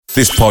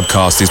This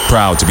podcast is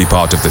proud to be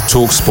part of the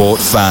TalkSport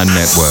Fan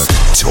Network.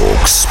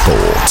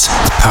 TalkSport.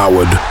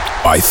 Powered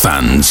by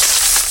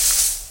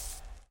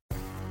fans.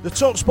 The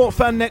TalkSport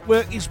Fan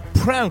Network is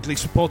proudly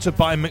supported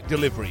by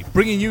McDelivery,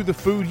 bringing you the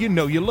food you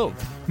know you love.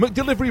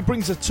 McDelivery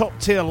brings a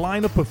top-tier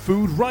lineup of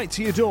food right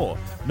to your door.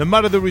 No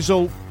matter the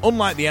result,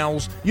 unlike the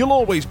Owls, you'll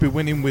always be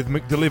winning with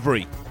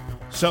McDelivery.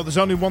 So there's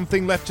only one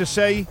thing left to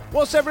say,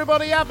 what's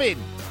everybody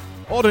having?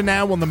 Order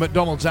now on the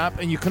McDonald's app,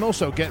 and you can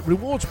also get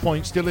rewards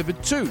points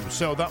delivered too,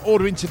 so that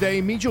ordering today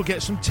means you'll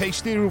get some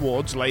tasty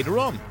rewards later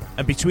on.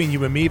 And between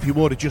you and me, if you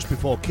order just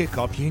before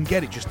kick-off, you can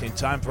get it just in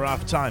time for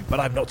half-time, but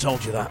I've not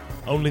told you that.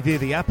 Only via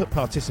the app at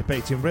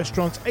participating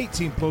restaurants,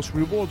 18 plus,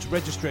 rewards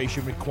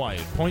registration required.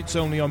 Points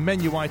only on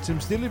menu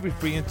items, delivery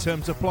free and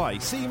terms apply.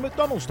 See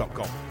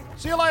mcdonalds.com.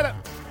 See you later.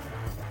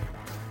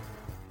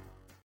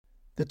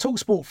 The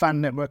TalkSport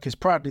Fan Network is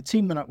proudly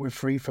teaming up with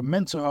Free for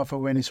Mental Health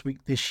Awareness Week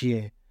this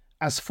year.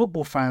 As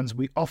football fans,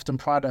 we often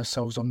pride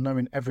ourselves on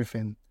knowing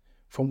everything,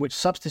 from which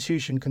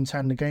substitution can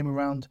turn the game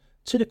around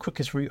to the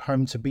quickest route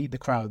home to beat the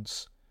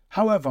crowds.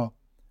 However,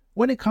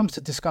 when it comes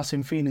to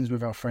discussing feelings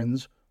with our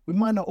friends, we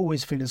might not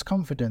always feel as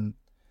confident.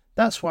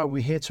 That's why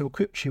we're here to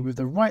equip you with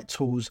the right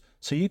tools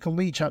so you can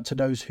reach out to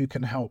those who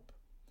can help.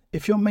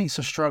 If your mates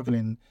are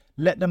struggling,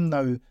 let them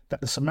know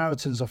that the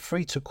Samaritans are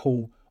free to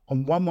call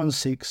on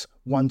 116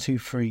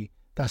 123.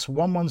 That's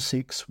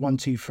 116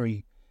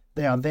 123.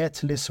 They are there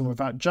to listen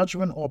without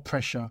judgment or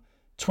pressure,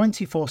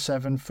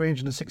 24/7,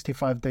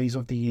 365 days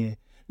of the year.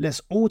 Let's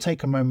all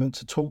take a moment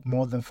to talk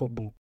more than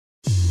football.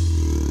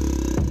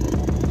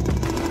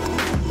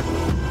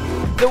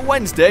 The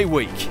Wednesday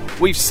week.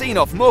 We've seen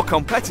off more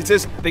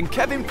competitors than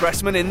Kevin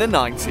Pressman in the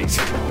 90s.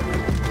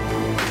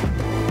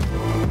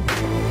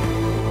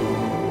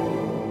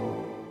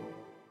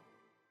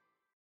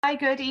 Hi,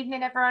 good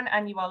evening, everyone,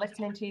 and you are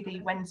listening to the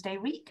Wednesday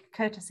week,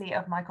 courtesy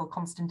of Michael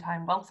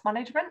Constantine Wealth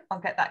Management. I'll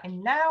get that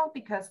in now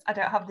because I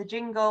don't have the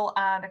jingle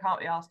and I can't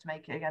be asked to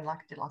make it again like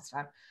I did last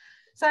time.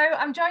 So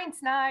I'm joined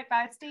tonight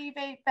by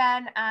Stevie,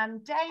 Ben,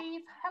 and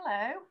Dave.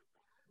 Hello.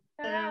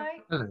 All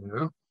right. Hello.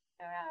 All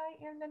right.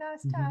 You're having a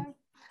nice time.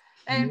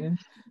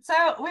 So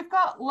we've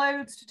got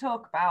loads to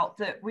talk about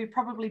that we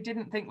probably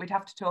didn't think we'd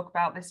have to talk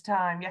about this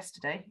time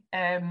yesterday.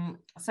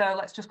 So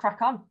let's just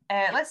crack on.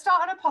 Let's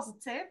start on a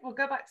positive. We'll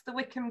go back to the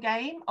Wycombe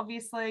game.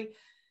 Obviously,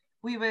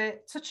 we were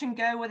touch and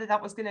go whether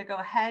that was going to go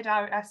ahead.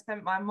 I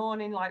spent my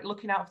morning like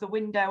looking out of the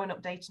window and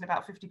updating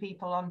about 50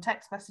 people on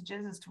text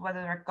messages as to whether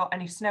I got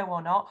any snow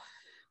or not.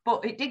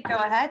 But it did go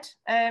ahead.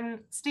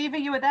 Stevie,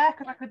 you were there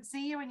because I could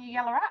see you in your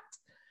yellow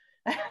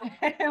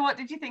hat. What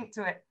did you think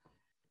to it?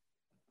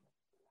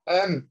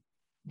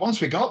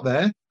 Once we got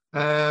there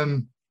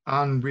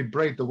and we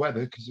braved the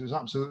weather because it was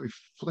absolutely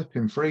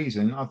flipping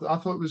freezing, I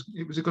thought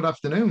it was a good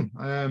afternoon.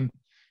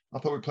 I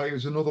thought it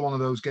was another one of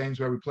those games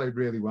where we played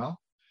really well.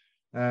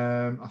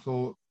 I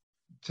thought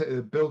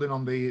building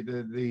on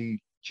the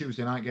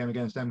Tuesday night game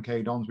against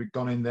MK Dons, we'd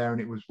gone in there and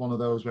it was one of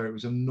those where it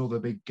was another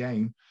big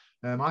game.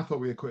 I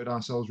thought we acquitted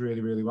ourselves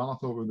really, really well. I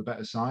thought we were the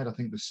better side. I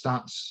think the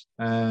stats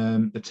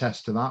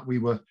attest to that. We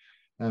were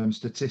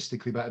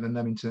statistically better than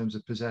them in terms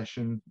of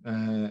possession,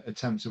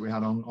 attempts that we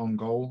had on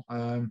goal.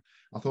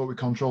 I thought we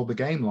controlled the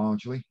game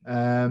largely.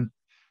 And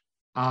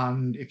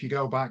if you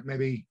go back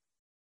maybe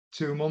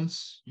 2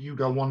 months, you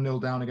go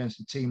 1-0 down against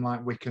a team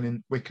like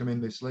Wycombe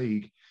in this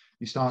league,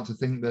 you start to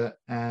think that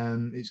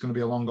it's going to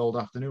be a long old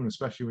afternoon,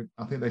 especially with,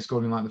 I think they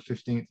scored in like the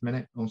 15th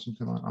minute or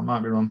something like that. I might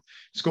be wrong.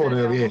 Scored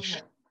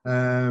early-ish.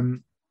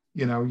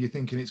 You're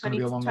thinking it's going to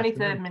be a long 23rd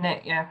afternoon.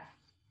 minute, yeah.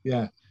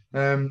 Yeah.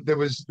 There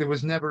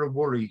was never a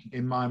worry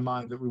in my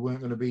mind that we weren't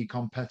going to be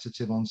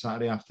competitive on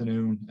Saturday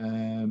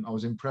afternoon. I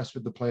was impressed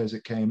with the players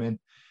that came in,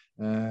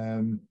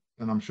 and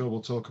I'm sure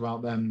we'll talk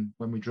about them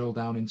when we drill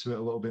down into it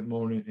a little bit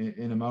more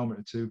in a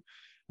moment or two.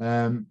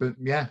 But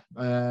yeah,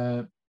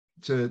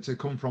 to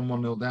come from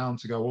 1-0 down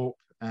to go up,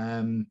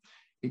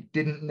 it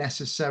didn't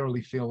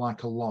necessarily feel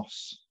like a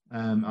loss.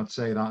 I'd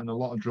say that, and a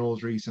lot of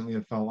draws recently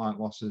have felt like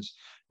losses,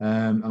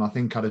 and I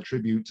think I'd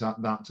attribute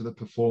that to the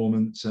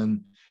performance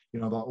and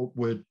that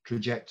upward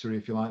trajectory,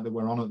 if you like, that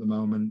we're on at the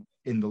moment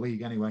in the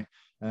league. Anyway,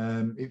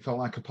 it felt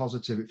like a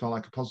positive. It felt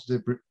like a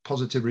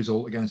positive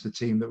result against a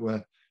team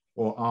that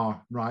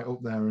are right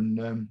up there,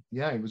 and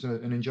it was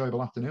an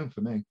enjoyable afternoon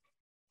for me.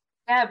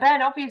 Yeah,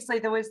 Ben, obviously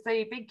there was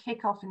the big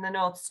kickoff in the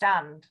North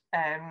Stand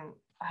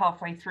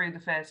halfway through the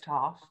first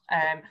half,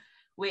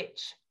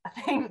 which I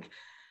think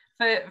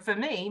for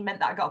me meant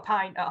that I got a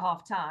pint at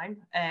half time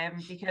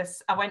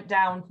because I went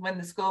down when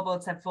the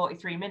scoreboard said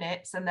 43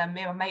 minutes and then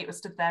me and my mate was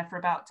stood there for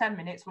about 10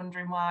 minutes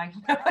wondering why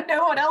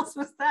no one else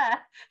was there.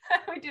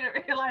 We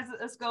didn't realise that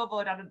the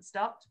scoreboard hadn't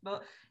stopped,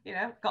 but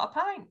got a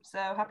pint, so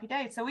happy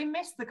days. So we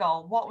missed the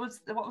goal. What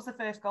was the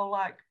first goal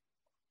like?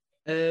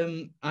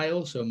 I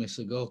also missed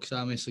a goal because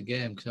I missed a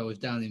game because I was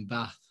down in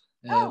Bath.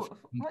 What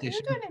are you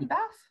doing in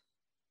Bath?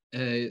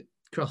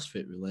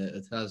 CrossFit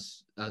related,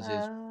 as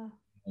is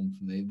on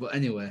for me. But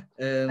anyway,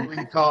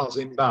 Doing cars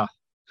in Bath.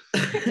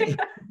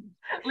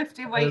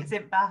 Lifting weights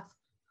in Bath.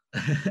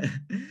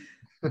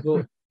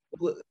 But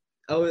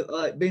I was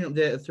like being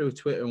updated through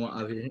Twitter and what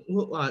have you. It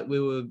looked like we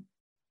were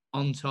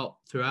on top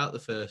throughout the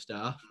first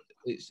half.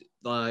 It's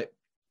like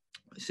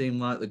it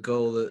seemed like the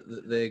goal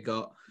that they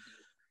got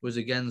was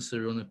against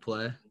the run of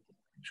play,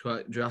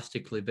 quite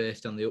drastically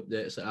based on the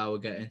updates that I were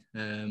getting.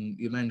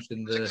 You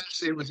mentioned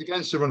it was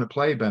against the run of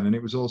play, Ben, and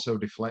it was also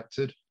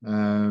deflected.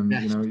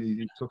 Yes. You know,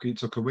 he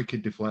took a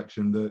wicked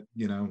deflection that,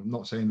 you know,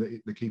 not saying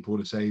that the keeper would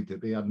have saved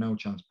it, but he had no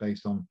chance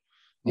based on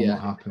what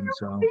happened.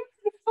 So.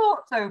 BT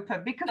Sports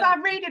open because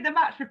I'm reading the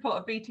match report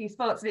of BT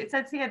Sports and it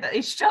says here that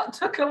his shot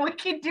took a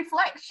wicked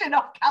deflection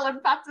off Callum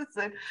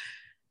Patterson.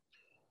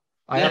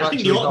 I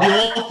think the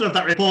author of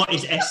that report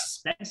is S.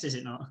 Spence, is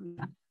it not?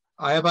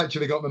 I have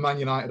actually got the Man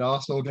United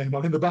Arsenal game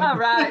on in the back. Oh,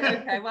 right.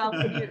 Okay. Well,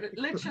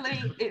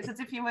 literally, it's as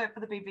if you work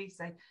for the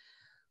BBC.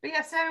 But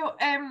yeah, so,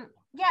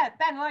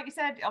 Ben, like you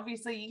said,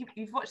 obviously,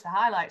 you've watched the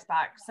highlights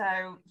back,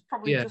 so it's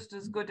probably just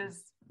as good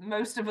as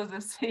most of us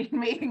have seen,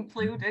 me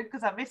included,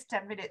 because I missed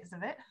 10 minutes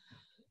of it.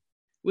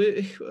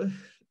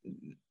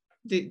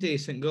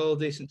 Decent goal,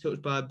 decent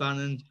touch by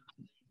Bannon,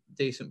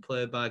 decent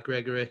play by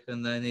Gregory,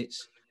 and then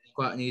it's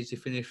quite an easy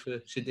finish for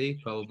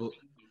Shadipo. But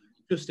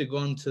just to go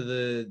on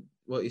to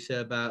what you say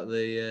about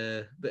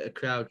the bit of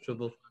crowd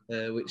trouble,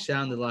 which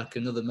sounded like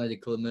another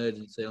medical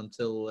emergency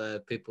until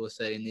people are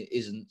saying it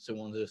isn't.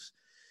 Someone just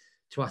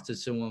twatted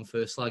someone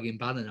for slagging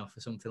Bannon off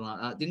or something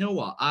like that. Do you know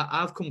what?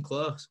 I've come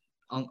close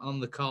on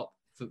the cop.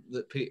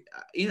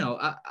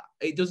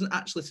 It doesn't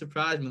actually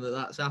surprise me that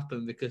that's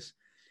happened because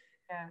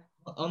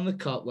on the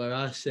cop where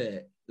I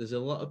sit, there's a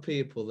lot of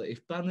people that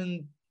if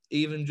Bannon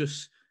even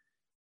just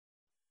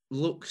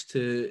looks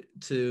to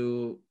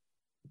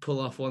pull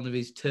off one of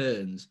his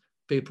turns,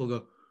 people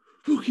go,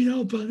 fucking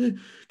hell,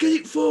 Bannon, get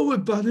it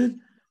forward,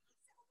 Bannon.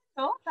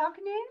 Oh, how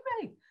can you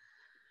hear me?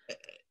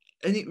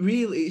 And it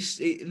really,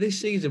 this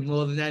season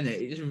more than any,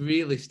 it's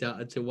really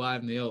started to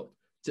wind me up.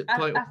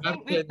 I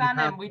think with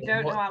Bannon, we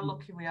don't know how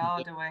lucky we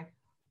are, do we?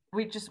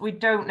 We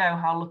don't know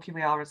how lucky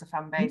we are as a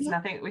fan base. And I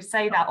think we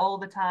say that all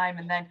the time.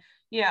 And then,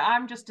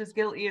 I'm just as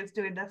guilty as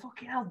doing the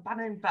fucking hell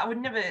Bannon, but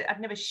I'd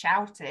never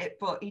shout it,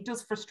 but he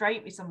does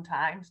frustrate me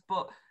sometimes.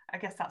 But I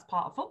guess that's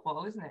part of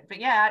football, isn't it? But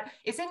yeah,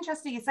 it's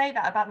interesting you say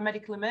that about the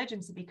medical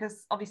emergency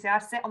because obviously I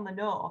sit on the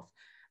north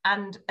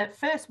and at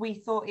first we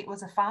thought it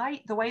was a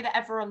fight, the way that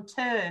everyone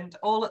turned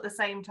all at the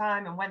same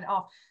time and went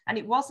off. And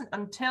it wasn't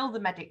until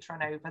the medics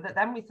ran over that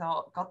then we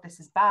thought, God,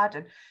 this is bad.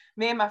 And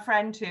me and my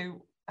friend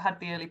who had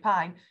the early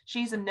pine,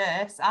 she's a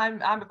nurse,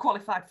 I'm a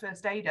qualified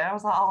first aider. I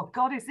was like, oh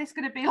God, is this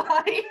going to be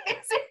like, is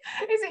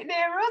it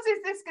near us?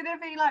 Is this going to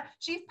be like,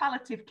 she's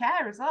palliative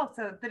care as well,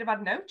 so they'd have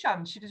had no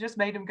chance. She'd have just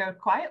made them go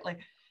quietly.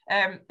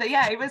 But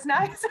yeah, it was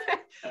nice.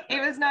 It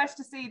was nice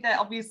to see that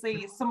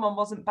obviously someone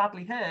wasn't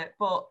badly hurt.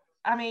 But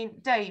I mean,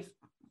 Dave,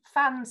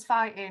 fans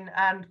fighting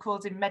and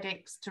causing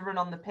medics to run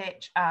on the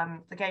pitch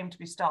and the game to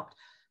be stopped,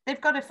 they've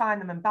got to find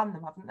them and ban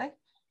them, haven't they?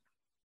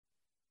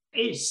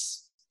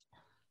 It's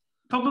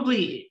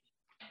probably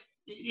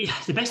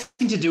the best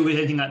thing to do with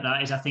anything like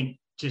that is, I think,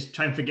 just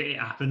try and forget it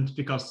happened,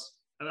 because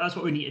that's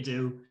what we need to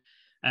do.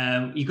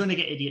 You're going to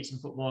get idiots in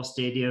football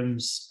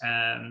stadiums.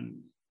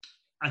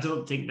 I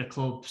don't think the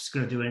club's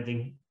going to do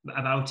anything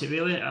about it,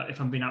 really. If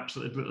I'm being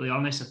absolutely brutally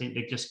honest, I think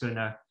they're just going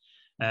to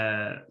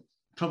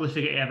probably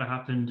forget it ever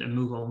happened and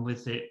move on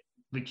with it,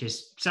 which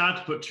is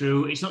sad but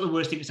true. It's not the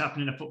worst thing that's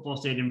happened in a football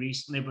stadium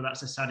recently, but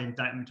that's a sad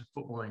indictment of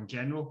football in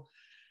general.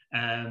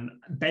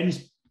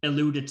 Ben's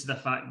alluded to the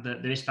fact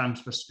that there is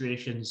fans'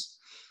 frustrations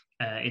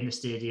in the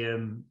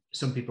stadium.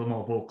 Some people are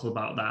more vocal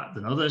about that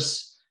than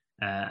others.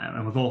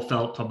 And we've all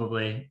felt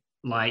probably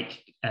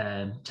like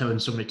telling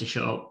somebody to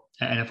shut up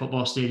in a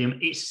football stadium.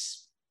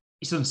 It's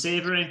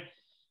unsavoury.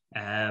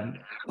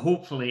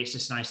 Hopefully it's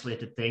just an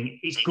isolated thing.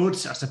 It's good,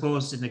 I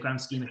suppose, in the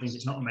grand scheme of things.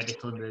 It's not a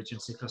medical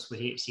emergency because we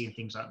hate seeing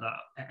things like that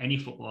at any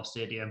football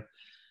stadium.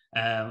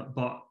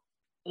 But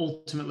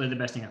ultimately, the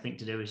best thing I think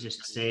to do is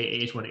just say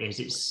it is what it is.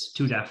 It's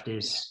two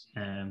dafties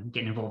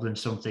getting involved in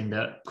something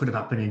that could have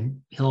happened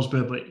in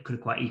Hillsborough, but it could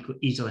have quite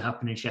easily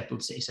happened in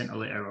Sheffield City Centre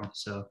later on.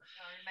 So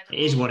it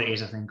is what it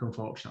is, I think,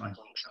 unfortunately.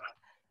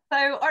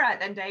 So, all right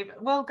then, Dave,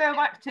 we'll go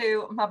back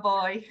to my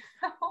boy.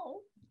 Oh,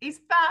 he's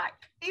back.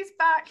 He's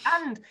back.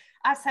 And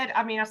I said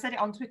it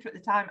on Twitter at the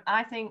time.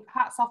 I think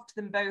hats off to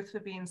them both for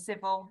being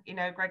civil,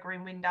 Gregory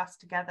and Windass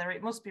together.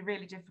 It must be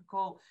really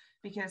difficult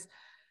because,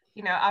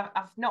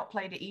 I've not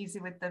played it easy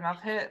with them. I've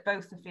hurt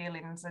both the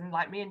feelings, and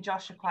like me and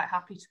Josh are quite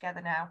happy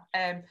together now.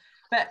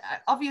 But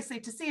obviously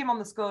to see him on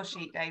the score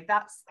sheet, Dave,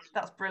 that's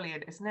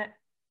brilliant, isn't it?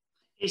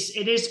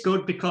 It is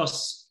good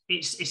because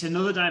it's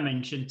another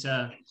dimension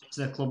to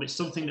the club. It's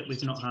something that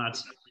we've not had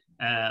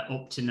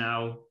up to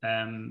now.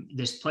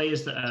 There's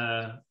players that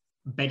are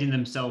bedding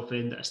themselves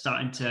in, that are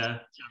starting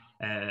to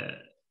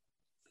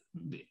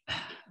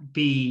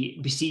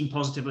be seen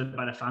positively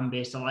by the fan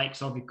base. The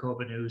likes of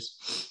Coburn,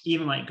 who's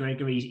even like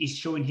Gregory, he's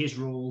showing his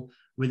role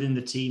within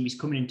the team. He's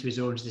coming into his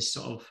own as this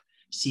sort of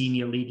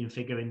senior leading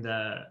figure in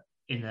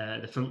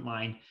the front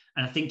line.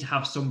 And I think to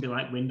have somebody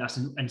like Windass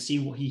and see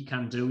what he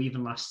can do,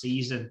 even last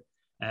season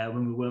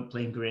when we weren't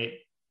playing great,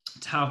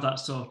 to have that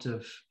sort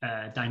of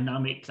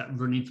dynamic, that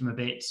running from a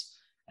bit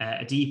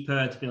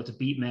deeper, to be able to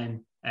beat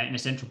men in a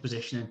central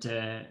position and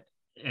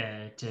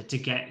to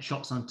get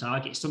shots on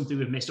target. It's something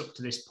we've missed up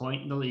to this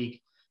point in the league.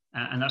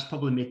 And that's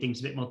probably made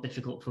things a bit more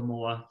difficult for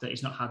Moore, that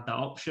he's not had that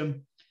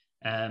option.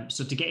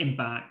 So to get him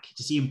back,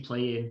 to see him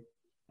playing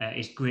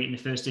is great in the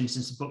first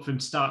instance, but for him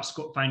to start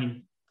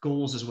finding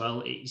goals as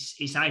well,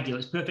 it's ideal.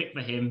 It's perfect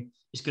for him.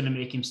 It's going to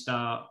make him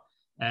start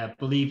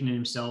believing in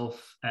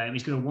himself.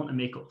 He's going to want to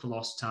make up for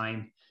lost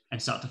time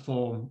and start to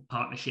form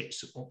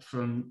partnerships up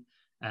front,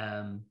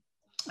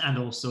 and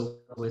also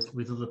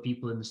with other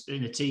people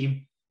in the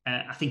team.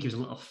 I think he was a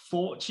little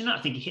fortunate.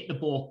 I think he hit the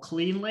ball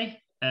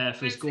cleanly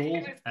for his goal.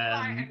 It was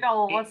quite a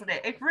goal, wasn't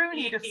it? If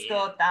Rooney had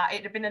scored that,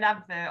 it'd have been an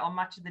advert on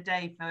Match of the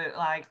Day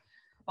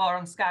or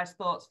on Sky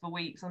Sports for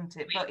weeks, wouldn't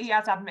it? But he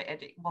has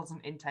admitted it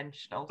wasn't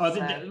intentional. For the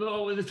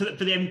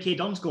MK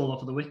Dons goal or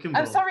for the Wickham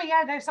goal? Oh, sorry,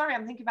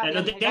 I'm thinking about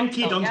the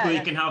MK Dons goal.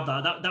 You can have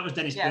that. That was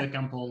Dennis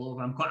Bergkamp all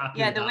over. I'm quite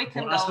happy with that. The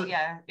Wickham goal,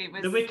 it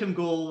was... The Wickham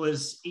goal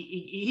was,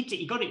 he hit it,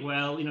 he got it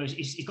well. You know,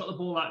 he's got the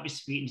ball out of his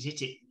feet and he's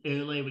hit it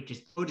early, which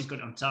is good. He's got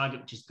it on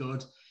target, which is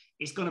good.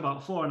 It's gone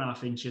about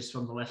 4.5 inches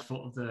from the left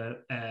foot of the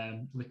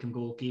Wickham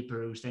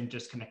goalkeeper, who's then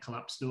just kind of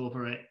collapsed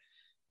over it.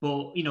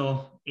 But, you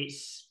know, if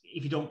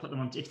you don't put them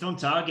on, if they're on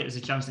target, there's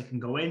a chance they can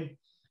go in.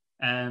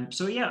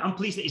 So, yeah, I'm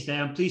pleased that he's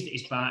there. I'm pleased that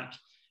he's back.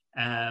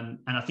 And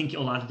I think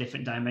it'll add a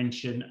different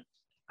dimension.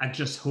 I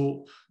just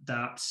hope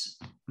that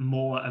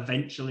Moore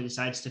eventually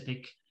decides to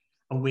pick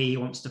a way he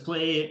wants to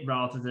play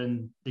rather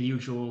than the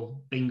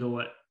usual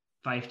bingo at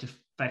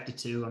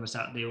 5-2 on a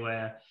Saturday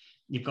where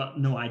you've got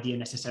no idea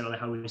necessarily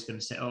how he's going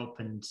to set up.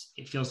 And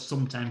it feels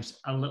sometimes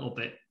a little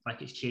bit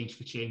like it's change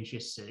for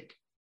change's sake.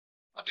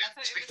 To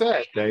be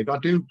fair,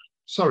 Dave,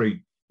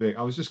 sorry, Vic,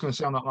 I was just going to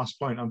say on that last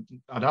point,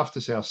 I'd have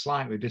to say I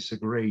slightly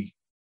disagree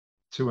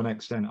to an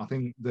extent. I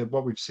think that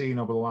what we've seen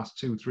over the last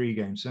 2-3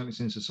 games, certainly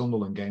since the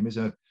Sunderland game, is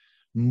a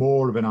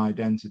more of an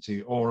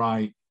identity. All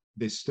right,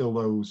 there's still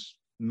those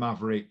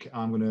maverick,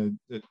 I'm going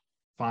to, at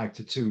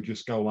 5-2,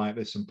 just go like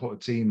this and put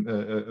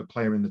a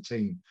player in the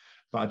team.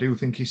 But I do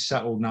think he's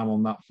settled now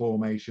on that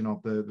formation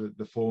of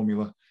the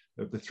formula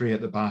of the 3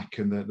 at the back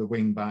and the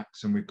wing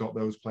backs, and we've got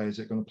those players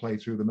that are going to play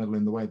through the middle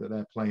in the way that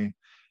they're playing.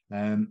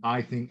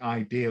 I think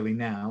ideally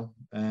now,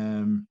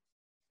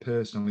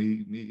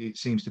 personally, it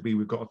seems to be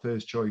we've got a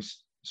first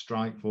choice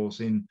strike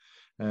force in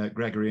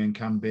Gregory and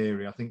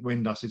Canberra. I think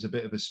Windass is a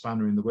bit of a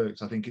spanner in the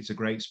works. I think it's a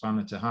great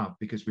spanner to have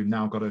because we've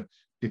now got to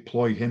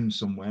deploy him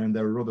somewhere, and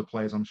there are other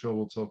players I'm sure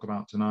we'll talk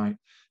about tonight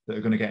that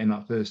are going to get in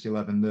that first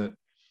 11 that,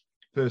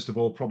 first of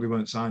all, probably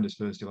weren't signed as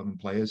first 11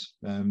 players.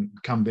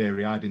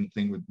 Canberra, I didn't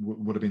think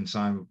would have been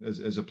signed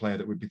as a player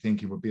that we'd be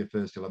thinking would be a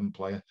first 11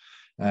 player.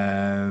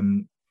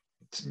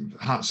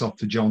 Hats off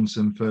to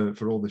Johnson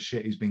for all the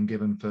shit he's been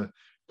given for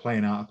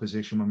playing out of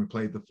position when we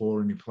played the 4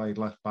 and he played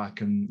left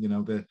back, and you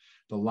know the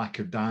lack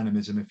of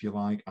dynamism, if you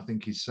like. I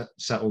think he's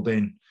settled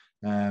in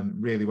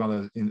really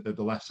well at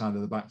the left side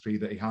of the back 3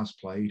 that he has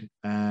played.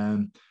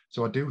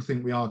 So I do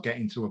think we are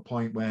getting to a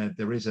point where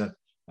there is an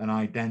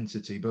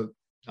identity, but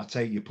I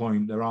take your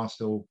point. There are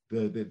still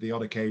the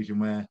odd occasion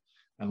where,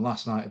 and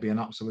last night would be an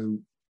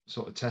absolute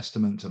sort of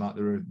testament to that.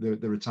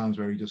 There are times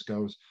where he just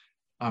goes,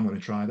 I'm going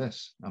to try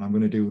this and I'm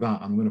going to do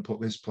that. I'm going to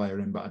put this player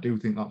in. But I do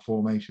think that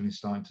formation is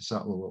starting to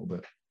settle a little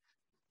bit.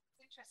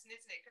 It's interesting,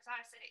 isn't it?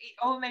 Because it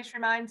almost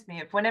reminds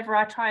me of whenever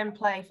I try and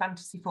play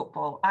fantasy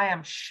football, I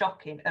am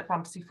shocking at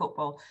fantasy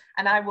football,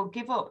 and I will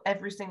give up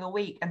every single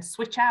week and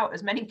switch out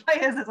as many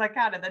players as I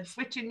can and then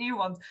switch in new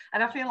ones.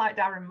 And I feel like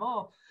Darren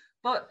Moore.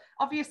 But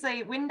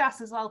obviously, Windass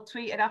as well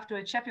tweeted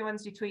afterwards. Sheffield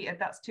Wednesday tweeted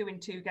that's 2 in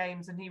 2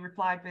 games, and he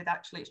replied with,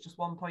 actually, it's just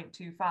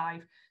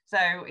 1.25.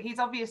 So he's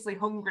obviously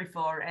hungry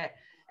for it.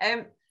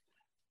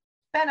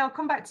 Ben, I'll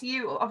come back to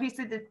you.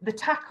 Obviously, the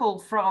tackle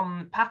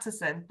from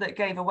Patterson that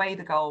gave away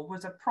the goal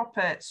was a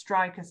proper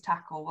striker's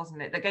tackle,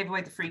 wasn't it? That gave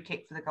away the free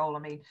kick for the goal, I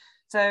mean.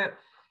 So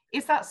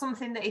is that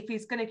something that if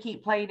he's going to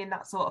keep playing in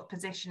that sort of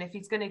position, if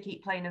he's going to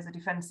keep playing as a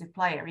defensive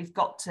player, he's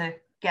got to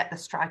get the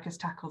striker's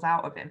tackles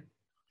out of him?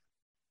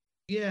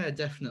 Yeah,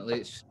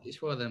 definitely.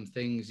 It's one of them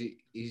things.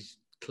 He's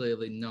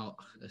clearly not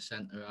a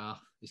centre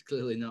half. He's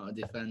clearly not a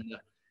defender.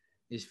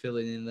 He's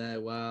filling in there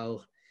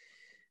while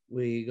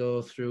we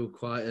go through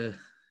quite a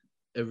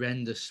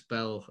horrendous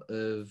spell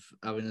of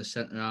having a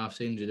centre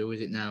half injured. Who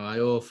is it now?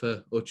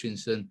 Iofa,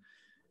 Hutchinson,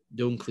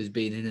 Dunkley's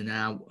been in and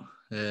out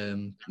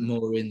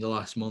more in the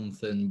last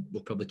month, and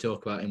we'll probably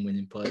talk about him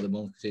winning Player of the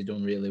Month because he's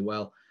done really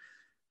well.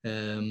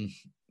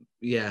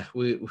 Yeah,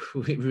 we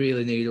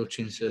really need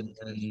Hutchinson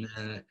and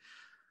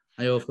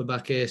Iofa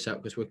back ASAP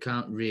because we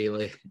can't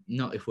really,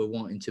 not if we're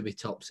wanting to be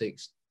top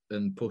 6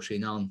 and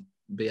pushing on,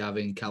 be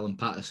having Callum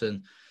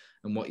Patterson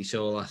and what you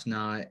saw last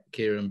night,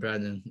 Kieran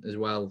Brennan as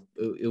well,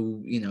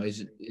 who you know,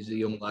 is a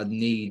young lad,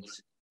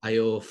 needs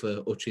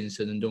Iofa,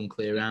 Hutchinson and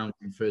Dunkley around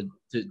him to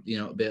be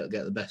able to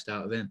get the best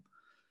out of him.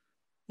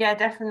 Yeah,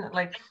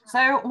 definitely.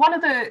 So one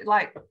of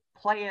the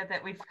player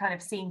that we've kind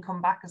of seen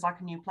come back as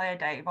like a new player,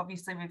 Dave,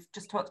 obviously we've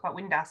just talked about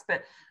Windass,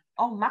 but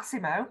oh,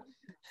 Massimo,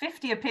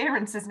 50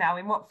 appearances now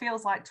in what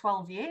feels like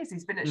 12 years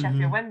he's been at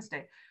Sheffield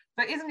Wednesday.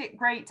 But isn't it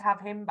great to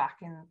have him back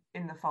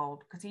in the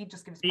fold? Because he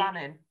just gives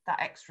Bannon that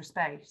extra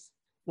space.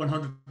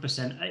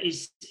 100%.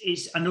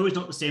 It's. I know he's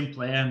not the same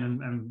player,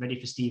 and I'm ready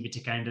for Stevie to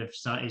kind of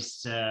start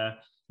his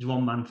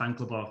one-man fan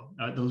club,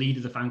 or the lead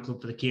of the fan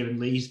club for the Kieran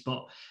Lees.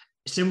 But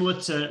similar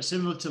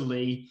to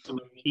Lee,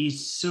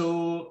 he's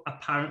so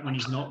apparent when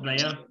he's not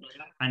there,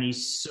 and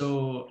he's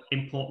so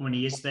important when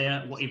he is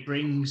there. What he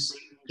brings,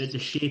 the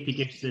shape he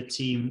gives to the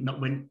team,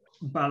 not when,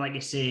 but like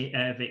you say,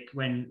 Vic,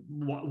 when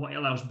what it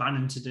allows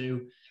Bannon to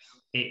do,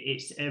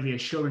 it's a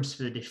reassurance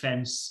for the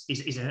defence.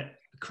 He's a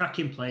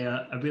cracking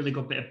player, a really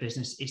good bit of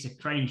business. It's a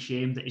crying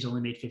shame that he's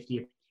only made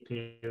 50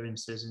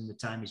 appearances in the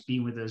time he's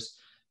been with us.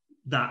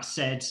 That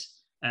said,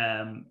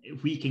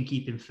 if we can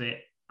keep him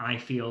fit, I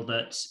feel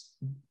that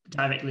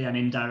directly and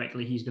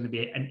indirectly he's going to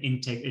be an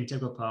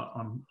integral part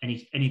on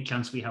any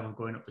chance we have of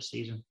going up this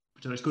season.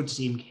 So it's good to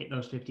see him hit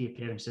those 50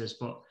 appearances,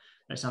 but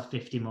let's have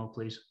 50 more,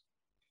 please.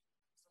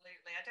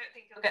 Absolutely. I don't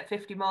think he'll get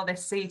 50 more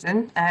this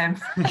season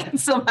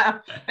somehow,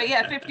 but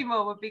yeah, 50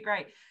 more would be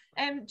great.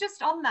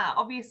 Just on that,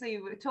 obviously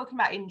we're talking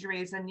about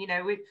injuries, and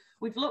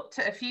we've looked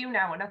at a few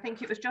now, and I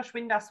think it was Josh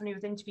Windass when he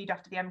was interviewed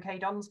after the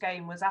MK Dons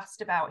game was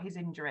asked about his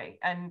injury.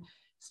 And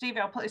Stevie,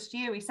 I'll put this to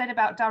you. He said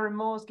about Darren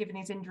Moore's giving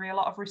his injury a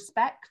lot of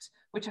respect,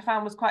 which I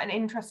found was quite an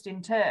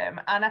interesting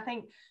term. And I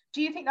think,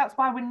 do you think that's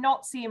why we're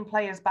not seeing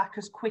players back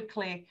as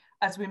quickly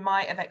as we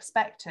might have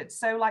expected?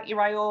 So like your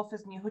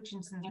Iorfas and your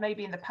Hutchinsons,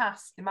 maybe in the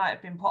past, they might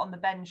have been put on the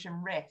bench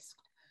and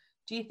risked.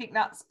 Do you think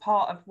that's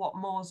part of what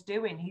Moore's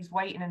doing? He's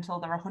waiting until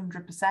they're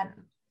 100%.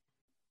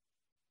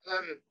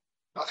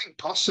 I think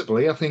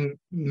possibly. I think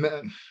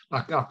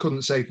I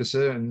couldn't say for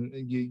certain.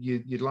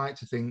 You'd like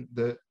to think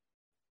that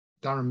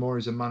Darren Moore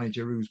is a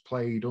manager who's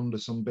played under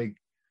some big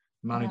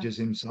managers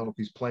himself.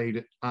 He's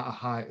played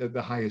at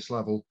the highest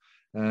level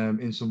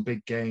in some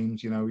big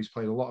games. He's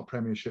played a lot of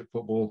Premiership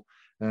football.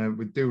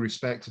 With due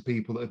respect to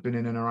people that have been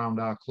in and around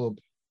our club,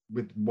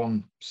 with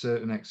one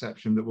certain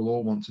exception that we'll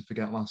all want to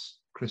forget last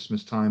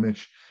Christmas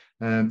time-ish.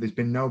 There's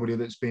been nobody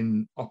that's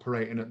been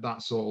operating at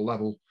that sort of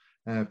level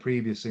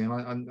previously.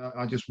 And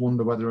I just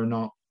wonder whether or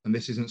not, and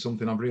this isn't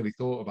something I've really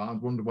thought about,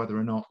 I'd wonder whether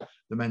or not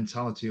the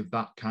mentality of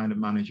that kind of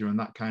manager and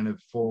that kind of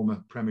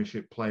former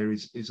Premiership player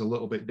is a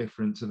little bit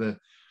different to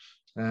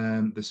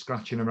the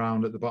scratching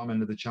around at the bottom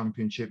end of the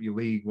Championship, your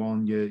League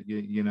One,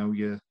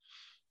 your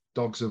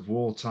dogs of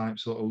war type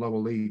sort of lower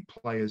league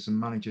players and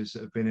managers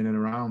that have been in and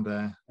around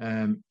there.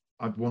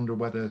 I'd wonder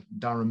whether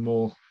Darren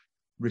Moore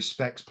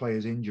respects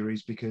players'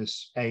 injuries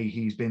because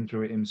he's been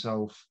through it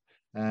himself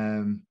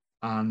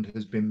and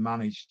has been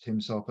managed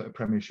himself at a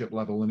Premiership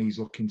level, and he's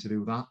looking to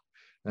do that.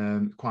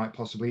 Quite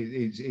possibly,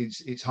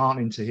 it's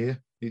heartening to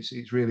hear.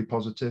 It's really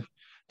positive.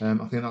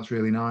 I think that's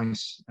really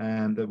nice,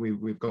 that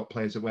we've got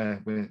players that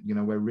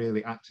we're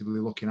really actively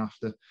looking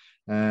after.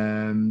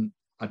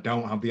 I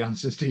don't have the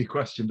answers to your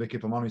question, Vic,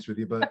 if I'm honest with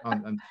you, but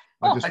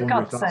I just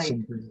wonder if that's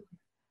something.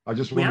 I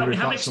just wonder if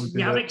that's something.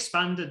 We have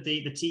expanded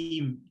the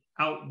team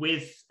out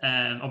with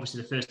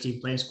obviously the first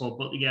team playing squad,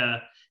 but your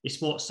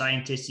sports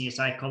scientists and your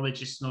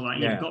psychologists and all that.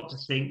 You've got to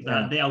think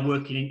that they are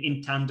working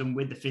in tandem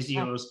with the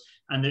physios,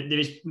 and there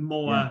is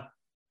more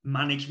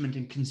management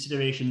and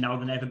consideration now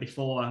than ever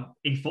before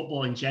in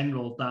football in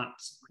general, that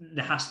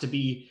there has to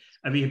be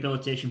a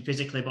rehabilitation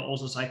physically but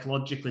also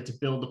psychologically to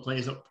build the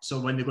players up,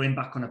 so when they're going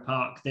back on a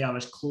park they are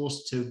as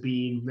close to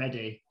being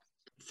ready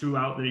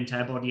throughout their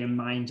entire body and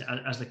mind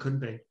as they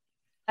could be.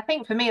 I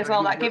think for me as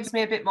well, that gives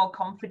me a bit more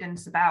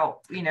confidence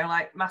about,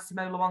 like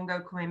Massimo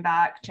Luongo coming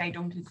back, Che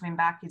Dunkley coming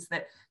back, is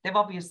that they've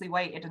obviously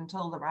waited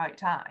until the right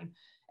time.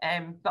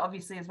 But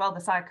obviously as well,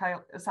 the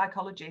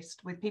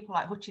psychologist with people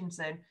like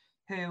Hutchinson,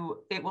 who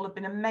it will have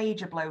been a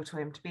major blow to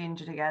him to be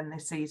injured again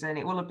this season.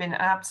 It will have been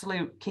an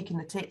absolute kick in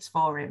the tits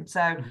for him.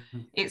 So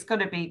it's going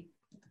to be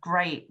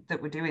great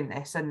that we're doing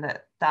this, and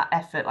that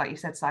effort, like you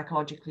said,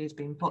 psychologically is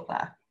being put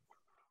there.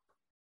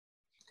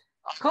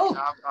 Cool.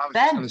 I was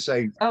Ben. just going to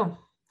say.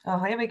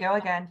 Oh, here we go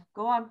again.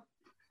 Go on.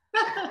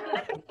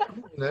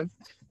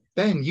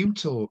 Ben, you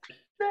talk.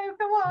 No,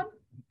 go on.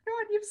 Go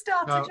on. You've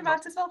started. You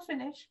might as well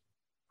finish.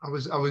 I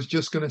was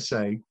just going to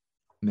say,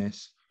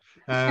 Miss,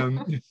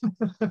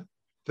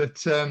 that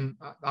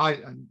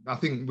I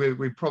think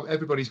we probably,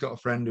 everybody's got a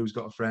friend who's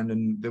got a friend,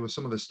 and there were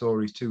some of the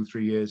stories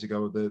 2-3 years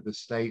ago, the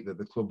state that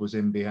the club was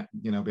in,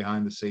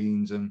 behind the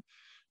scenes, and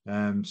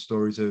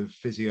stories of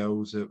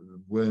physios that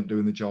weren't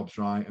doing the jobs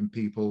right, and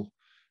people.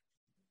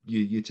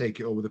 You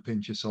take it all with a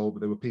pinch of salt, but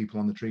there were people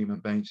on the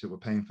treatment bench that were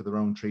paying for their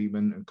own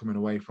treatment and coming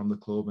away from the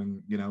club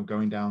and,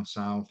 going down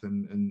south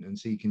and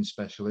seeking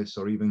specialists,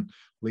 or even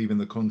leaving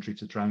the country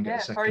to try and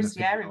get a second opinion.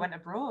 Forestieri went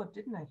abroad,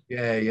 didn't he?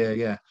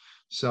 Yeah.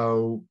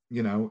 So,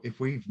 if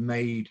we've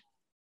made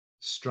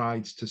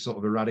strides to sort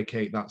of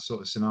eradicate that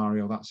sort of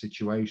scenario, that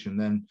situation,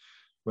 then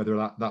whether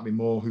that be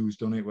more who's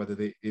done it, whether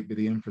it be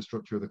the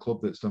infrastructure of the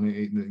club that's done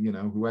it,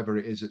 whoever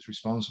it is that's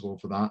responsible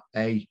for that,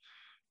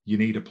 you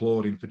need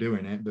applauding for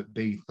doing it, but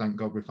B, thank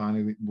God we're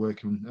finally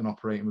working and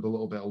operating with a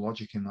little bit of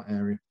logic in that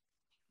area.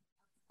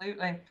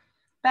 Absolutely.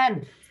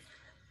 Ben,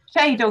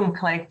 Che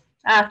Dunkley,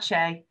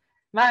 Che.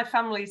 My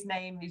family's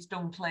name is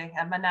Dunkley,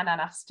 and my nan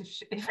asked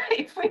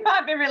if we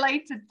might be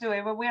related to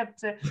him, and we had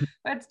to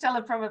tell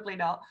her probably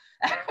not.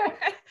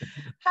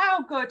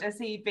 How good has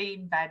he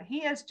been, Ben?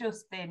 He has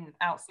just been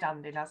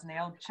outstanding, hasn't he?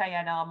 Old Che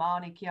and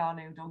Armani,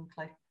 Keanu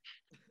Dunkley.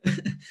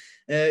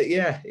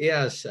 Yeah, he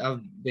has.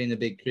 I've been a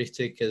big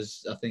critic,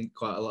 as I think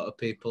quite a lot of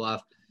people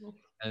have.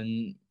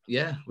 And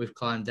yeah, we've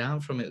climbed down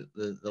from it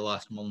the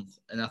last month.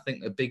 And I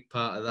think a big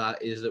part of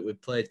that is that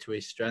we've played to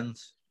his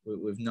strengths.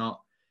 We've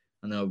not,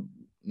 I know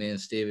me and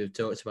Steve have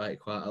talked about it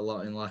quite a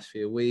lot in the last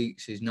few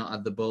weeks. He's not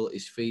had the ball at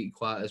his feet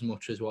quite as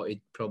much as what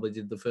he probably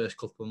did the first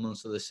couple of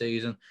months of the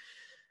season.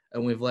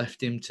 And we've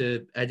left him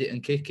to edit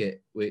and kick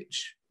it,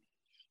 which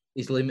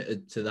is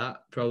limited to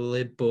that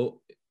probably, but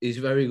he's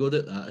very good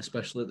at that,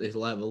 especially at this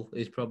level.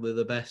 He's probably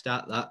the best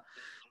at that.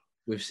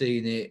 We've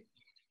seen it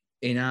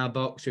in our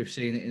box. We've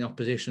seen it in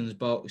opposition's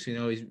box. You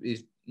know,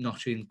 he's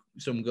notching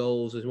some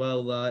goals as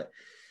well. Like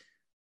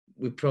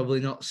we've probably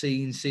not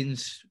seen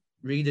since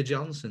Reader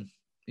Johnson.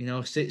 You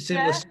know,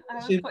 similar.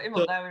 I would put him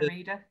up there with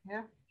Reader.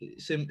 Yeah.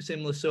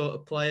 Similar sort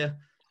of player.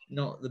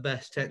 Not the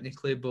best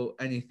technically, but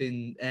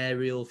anything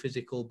aerial,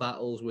 physical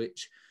battles,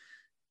 which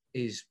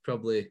is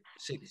probably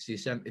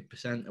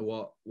 60-70%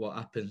 of what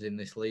happens in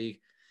this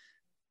league.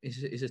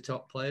 He's a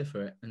top player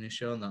for it, and he's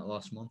shown that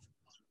last month.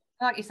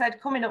 Like you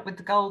said, coming up with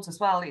the goals as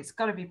well, it's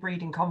got to be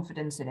breeding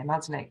confidence in him,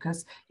 hasn't it?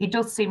 Because he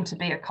does seem to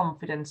be a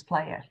confidence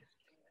player.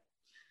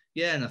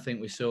 Yeah, and I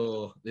think we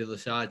saw the other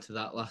side to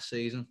that last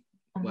season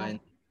when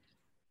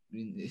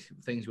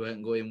things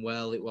weren't going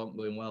well. It wasn't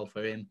going well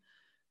for him,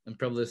 and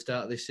probably the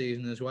start of this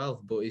season as well.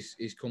 But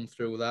he's come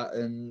through that,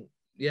 and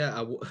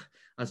yeah,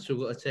 I'd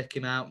struggle to take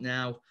him out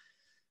now.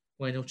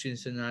 When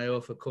Hutchinson and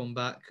Iofa come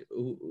back,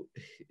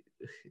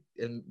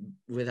 and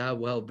with how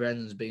well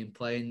Brennan's been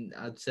playing,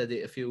 I'd said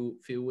it a few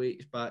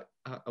weeks back,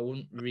 I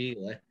wouldn't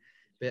really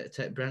be able to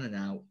take Brennan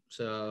out.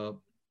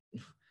 So,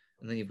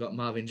 and then you've got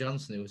Marvin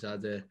Johnson, who's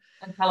had and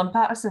Callum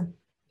Patterson.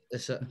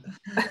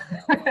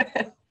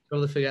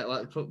 Probably forget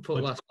put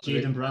last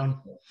Jaden Brown.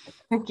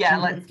 Yeah,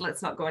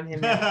 let's not go on him.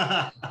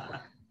 But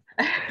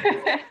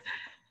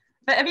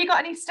have you got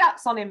any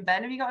stats on him,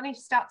 Ben? Have you got any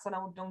stats on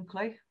old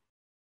Dunkley?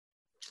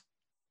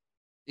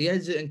 He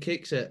heads it and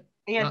kicks it.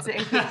 He heads it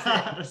and kicks it.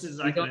 That's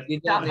exactly. You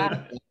don't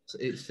need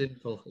it's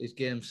simple. His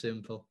game's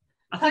simple.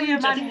 I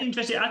think the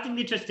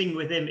interesting thing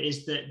with him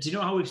is that, do you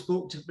know how we've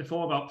spoke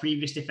before about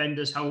previous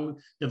defenders, how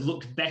they've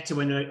looked better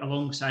when they're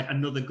alongside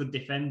another good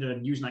defender,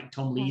 and using like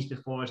Tom Lees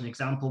before as an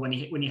example, when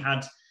he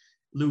had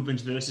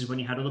Lubens versus when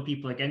he had other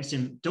people against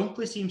him.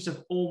 Dunkley seems to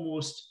have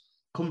almost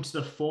come to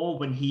the fore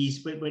when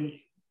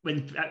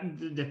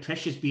the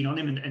pressure's been on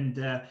him and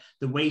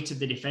the weight of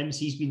the defence.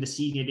 He's been the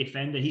senior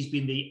defender. He's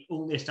been the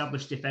only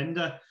established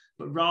defender.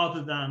 But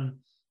rather than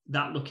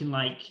that looking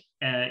like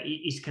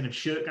he's kind of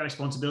shirked that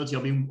responsibility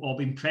or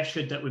been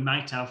pressured that we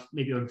might have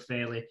maybe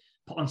unfairly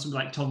put on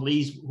somebody like Tom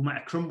Lees who might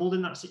have crumbled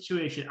in that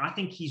situation, I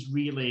think he's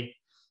really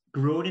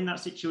grown in that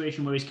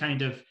situation where he's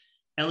kind of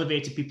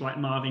elevated people like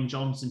Marvin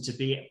Johnson to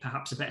be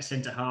perhaps a better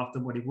centre half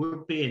than what he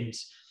would be.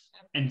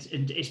 And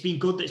it's been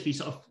good that it's been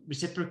sort of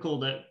reciprocal,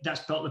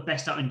 that's brought the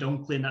best out in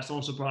Dunkley, and that's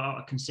also brought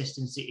out a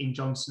consistency in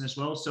Johnson as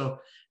well. So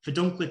for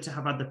Dunkley to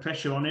have had the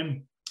pressure on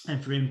him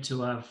and for him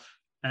to have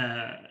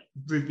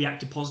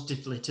reacted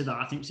positively to that,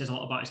 I think says a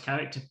lot about his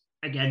character.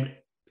 Again,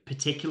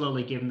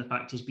 particularly given the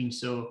fact he's been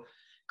so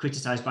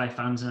criticised by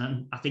fans,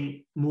 and I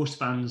think most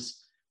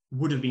fans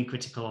would have been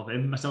critical of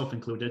him, myself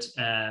included.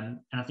 And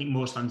I think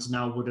most fans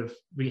now would have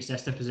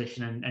reassessed their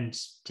position and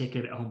taken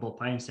a bit of humble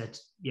pie and said,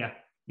 yeah,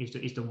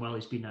 he's done well.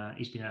 He's been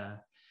an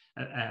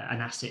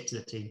asset to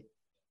the team.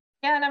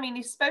 Yeah, and I mean,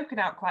 he's spoken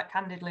out quite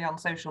candidly on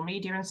social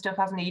media and stuff,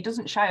 hasn't he? He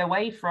doesn't shy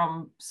away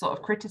from sort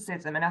of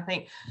criticism. And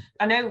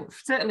I know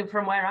certainly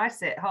from where I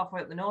sit, halfway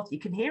up the north, you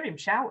can hear him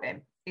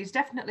shouting. He's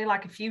definitely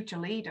like a future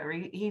leader.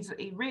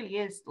 He really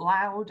is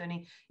loud, and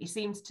he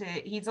seems to,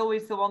 he's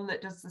always the one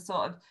that does the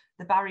sort of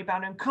the Barry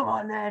Bannon, come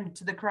on then,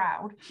 to the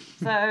crowd.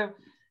 So,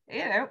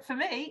 for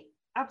me,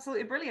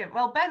 absolutely brilliant.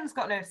 Well, Ben's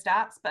got no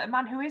stats, but a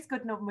man who is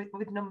good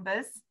with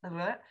numbers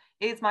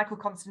is Michael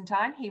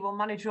Constantine. He will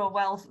manage your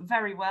wealth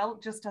very well,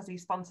 just as he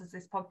sponsors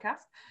this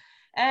podcast.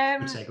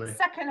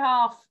 Second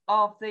half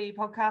of the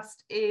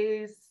podcast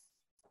is,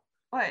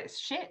 it's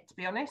shit, to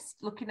be honest,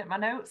 looking at my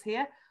notes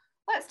here.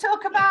 Let's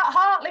talk about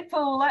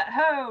Hartlepool at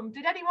home.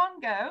 Did anyone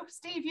go?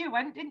 Steve, you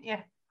went, didn't you?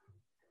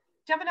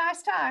 Did you have a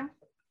nice time?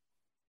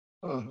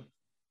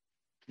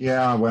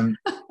 Yeah, I went.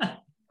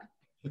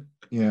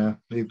 Yeah,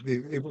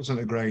 it wasn't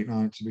a great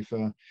night, to be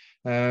fair.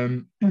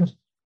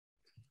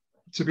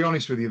 To be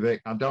honest with you,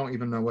 Vic, I don't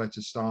even know where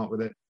to start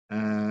with it.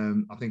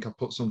 I think I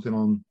put something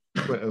on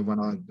Twitter when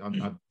I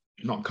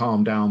not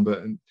calmed down,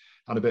 but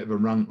had a bit of a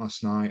rant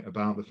last night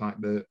about the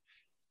fact that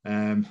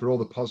for all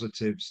the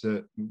positives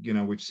that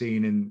we've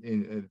seen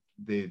in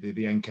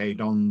the NK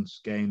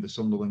Dons game, the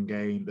Sunderland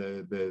game,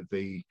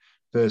 the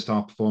first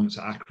half performance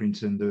at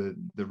Accrington,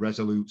 the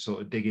resolute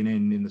sort of digging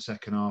in the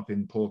second half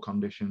in poor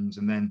conditions,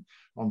 and then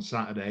on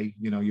Saturday,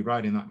 you're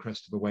riding that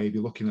crest of the wave.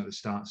 You're looking at the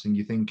stats and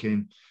you're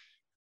thinking,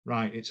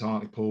 right, it's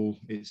Hartlepool,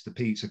 it's the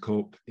Pizza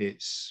Cup,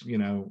 it's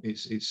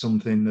it's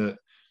something that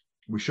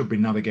we should be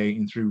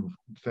navigating through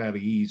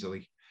fairly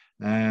easily.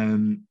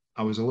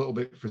 I was a little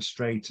bit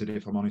frustrated,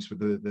 if I'm honest, with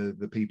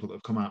the people that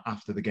have come out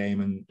after the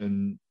game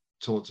and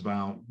talked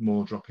about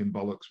Moore dropping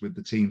bollocks with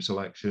the team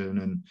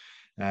selection,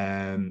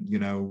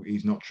 and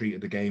he's not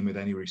treated the game with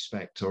any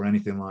respect or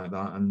anything like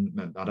that.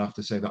 And I'd have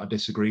to say that I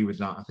disagree with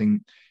that. I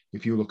think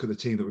if you look at the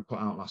team that we put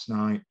out last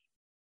night,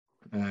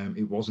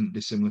 it wasn't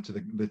dissimilar to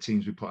the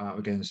teams we put out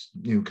against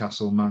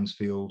Newcastle,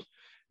 Mansfield,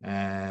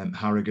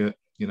 Harrogate.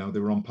 They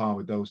were on par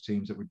with those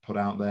teams that we put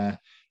out there.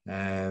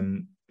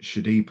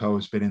 Shadipo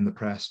has been in the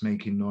press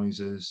making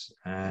noises.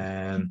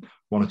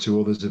 One or two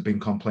others have been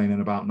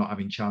complaining about not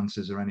having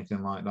chances or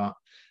anything like that.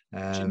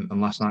 And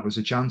last night was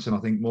a chance, and I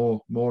think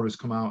Moore has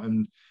come out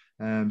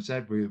and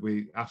said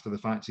we after the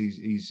fact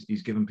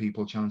he's given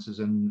people chances,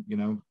 and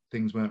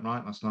things weren't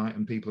right last night,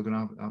 and people are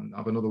going to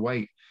have another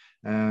wait.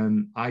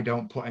 I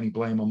don't put any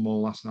blame on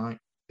Moore last night,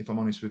 if I'm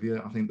honest with you.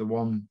 I think the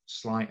one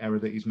slight error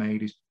that he's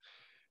made is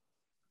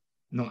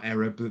not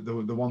error, but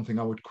the one thing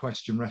I would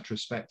question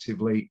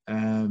retrospectively,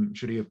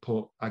 should he have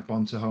put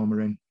Agbonta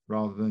Homer in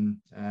rather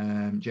than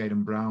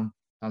Jayden Brown?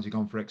 Has he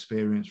gone for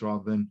experience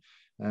rather than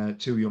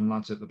two young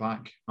lads at the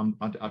back?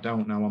 I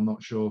don't know. I'm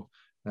not sure.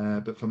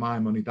 But for my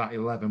money, that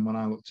 11, when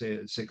I looked at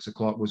it at 6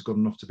 o'clock, was good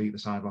enough to beat the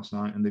side last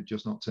night, and they've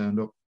just not turned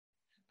up.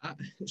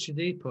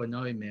 Shadipo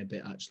annoyed me a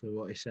bit, actually,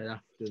 what he said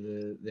after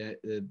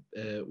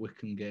the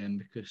Wycombe game,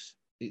 because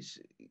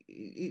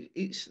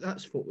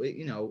that's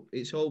football.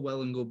 It's all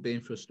well and good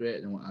being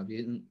frustrated and what have you.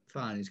 And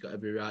fine, he's got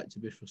every right to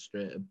be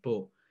frustrated,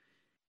 but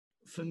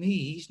for me,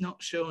 he's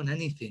not shown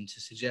anything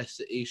to suggest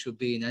that he should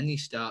be in any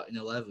starting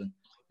 11.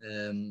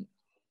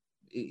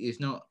 He's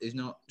not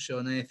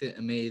shown anything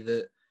to me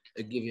that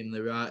would give him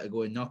the right to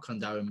go and knock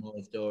on Darren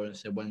Moore's door and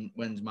say,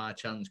 when's my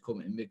chance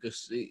coming?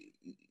 Because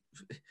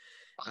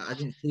I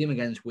didn't see him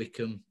against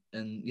Wycombe,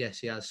 and yes,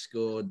 he has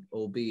scored,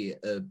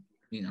 albeit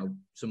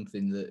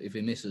something that if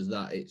he misses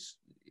that, it's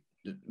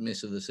the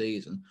miss of the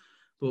season.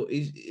 But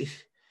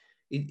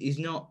he's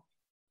not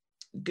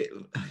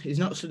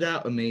stood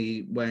out to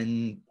me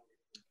when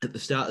at the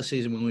start of the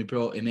season when we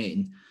brought him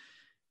in.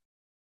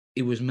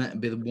 He was meant to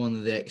be one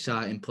of the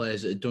exciting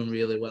players that had done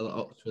really well at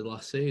Oxford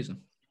last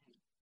season.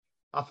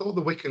 I thought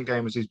the Wycombe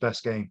game was his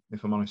best game,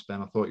 if I'm honest,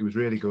 Ben. I thought he was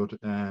really good.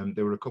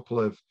 There were a couple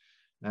of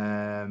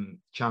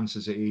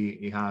chances that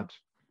he had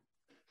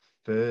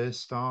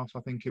first half, I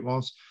think it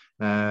was.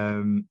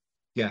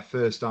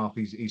 First half,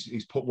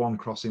 he's put one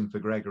cross in for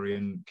Gregory,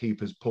 and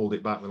keeper's pulled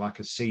it back with like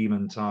a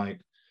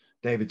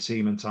David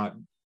Seaman type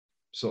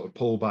sort of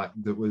pullback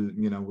that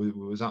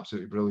was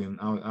absolutely brilliant.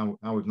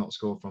 I would not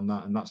score from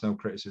that, and that's no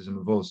criticism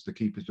of us. The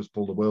keeper's just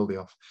pulled the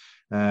worldie off.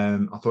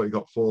 I thought he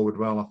got forward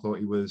well. I thought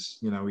he was,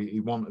 he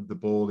wanted the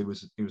ball. He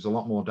was a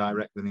lot more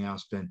direct than he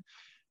has been.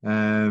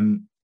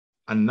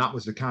 And that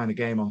was the kind of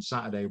game on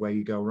Saturday where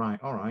you go, right,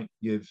 all right,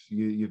 you've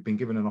been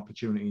given an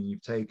opportunity and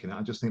you've taken it.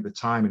 I just think the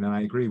timing, and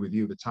I agree with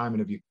you, the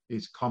timing of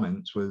his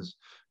comments was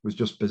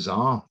just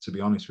bizarre, to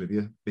be honest with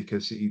you,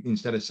 because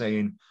instead of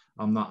saying,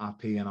 I'm not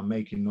happy and I'm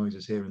making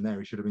noises here and there,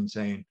 he should have been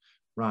saying,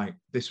 right,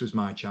 this was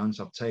my chance,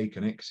 I've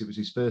taken it, because it was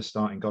his first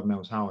start in God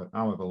knows however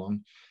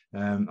long.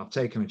 I've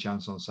taken a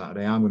chance on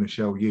Saturday. I'm going to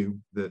show you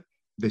that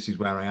this is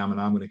where I am, and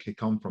I'm going to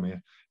kick on from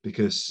here,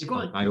 because you've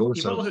got to look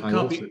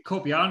at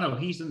Corbiano.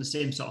 He's done the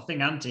same sort of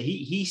thing, hasn't he?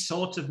 He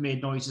sort of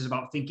made noises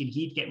about thinking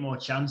he'd get more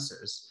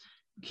chances.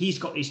 He's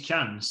got his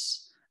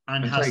chance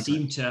and has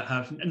seemed to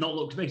have not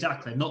looked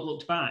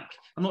back.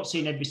 I'm not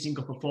saying every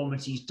single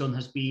performance he's done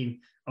has been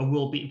a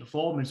world-beating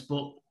performance,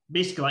 but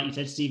basically, like you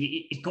said,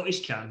 Stevie, he's got his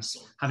chance,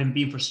 having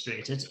been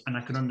frustrated, and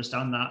I can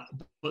understand that.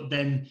 But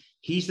then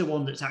he's the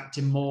one that's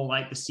acting more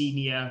like the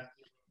senior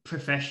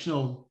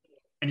professional,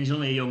 and he's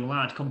only a young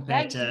lad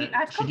compared to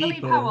I can't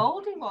believe how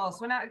old he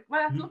was. When I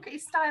Mm-hmm. look at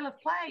his style of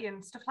play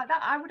and stuff like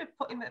that, I would have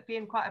put him at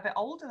being quite a bit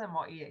older than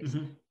what he is.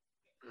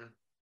 Mm-hmm.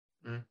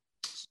 Mm-hmm.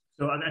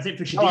 So I think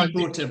for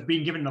Shadipo to have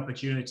been given an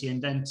opportunity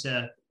and then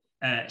to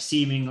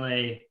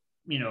seemingly,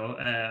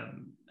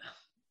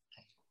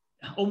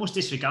 almost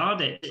disregard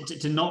it,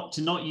 to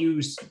not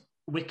use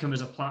Wycombe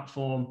as a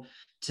platform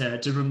to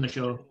run the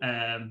show.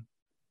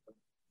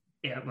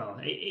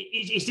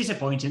 It's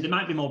disappointing. There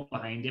might be more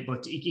behind it,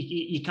 but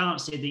you can't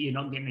say that you're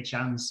not getting a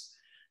chance.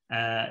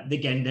 Then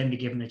be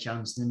given a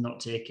chance and not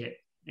take it.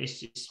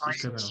 It's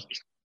criminal.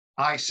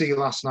 I see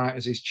last night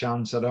as his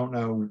chance. I don't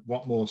know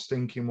what Moore's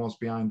thinking was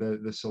behind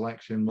the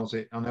selection. Was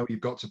it? I know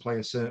you've got to play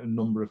a certain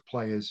number of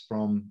players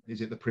from,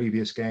 is it the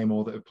previous game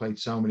or that have played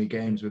so many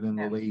games within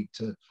the league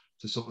to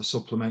sort of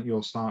supplement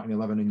your starting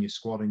 11 and your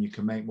squad, and you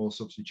can make more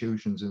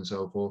substitutions and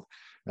so forth.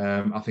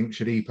 I think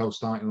Shadipo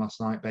starting last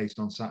night based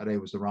on Saturday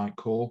was the right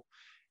call.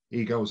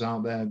 He goes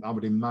out there, I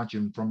would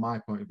imagine from my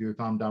point of view, if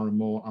I'm Darren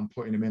Moore, I'm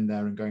putting him in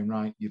there and going,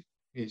 right,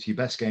 it's your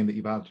best game that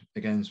you've had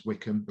against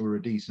Wycombe, who are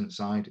a decent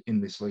side in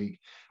this league.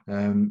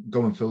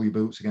 Go and fill your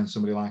boots against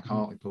somebody like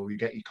Hartlepool. You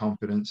get your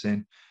confidence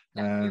in.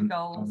 A few I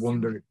goals.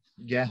 wonder,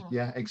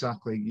 yeah,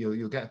 exactly.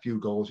 You'll get a few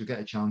goals. You'll get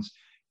a chance.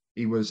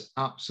 He was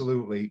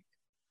absolutely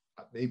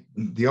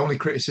the only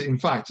criticism. In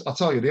fact, I'll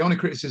tell you, the only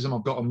criticism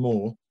I've gotten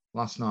more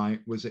last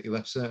night was that he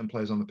left certain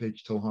players on the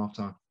pitch till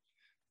halftime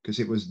because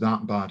it was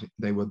that bad.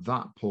 They were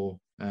that poor.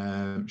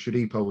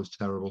 Shadipo was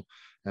terrible.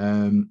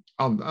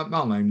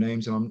 I'll name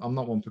names, and I'm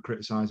not one for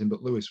criticising,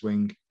 but Lewis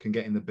Wing can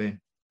get in the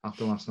bin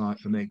after last night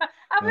for me.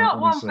 I'm not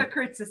honestly. one for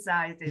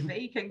criticising, but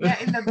he can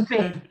get in the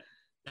bin.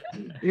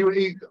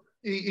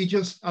 He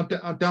just,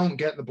 I don't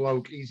get the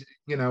bloke. He's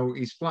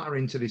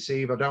flattering to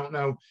deceive. I don't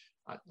know.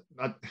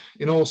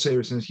 In all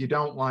seriousness, you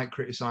don't like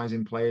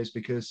criticising players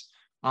because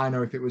I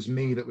know if it was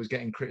me that was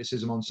getting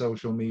criticism on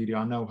social media,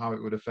 I know how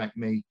it would affect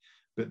me.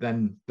 But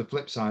then the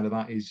flip side of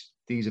that is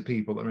these are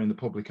people that are in the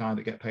public eye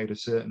that get paid a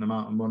certain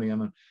amount of money.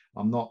 And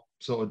I'm not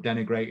sort of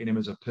denigrating him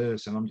as a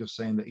person. I'm just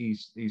saying that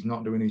he's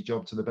not doing his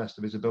job to the best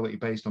of his ability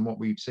based on what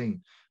we've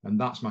seen. And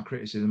that's my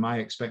criticism. I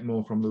expect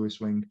more from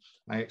Lewis Wing.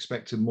 I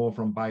expected more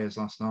from Byers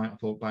last night. I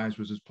thought Byers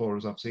was as poor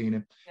as I've seen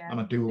him. Yeah. And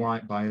I do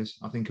like Byers.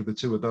 I think of the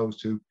two of those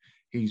two,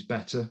 he's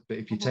better. But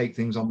if you take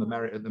things on the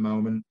merit at the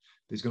moment,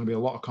 there's going to be a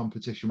lot of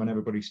competition when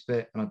everybody's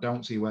fit. And I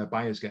don't see where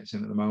Byers gets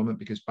in at the moment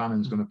because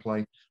Bannon's going to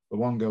play.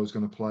 Luongo's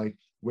going to play.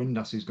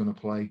 Windass is going to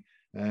play.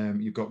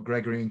 You've got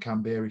Gregory and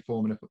Canberry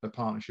forming a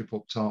partnership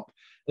up top.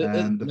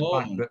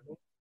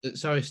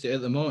 Sorry, Steve,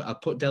 at the moment, I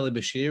put Deli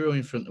Bashiro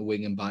in front of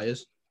Wing and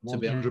Byers.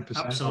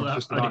 100%.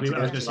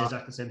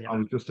 Absolutely. I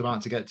was just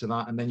about to get to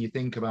that. And then you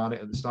think about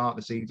it at the start of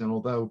the season,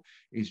 although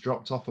he's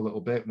dropped off a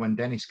little bit, when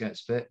Dennis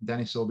gets fit,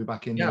 Dennis will be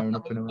back in there and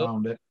up and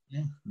around it.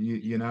 Yeah.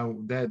 You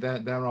know,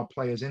 there are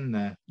players in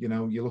there. You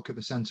know, you look at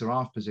the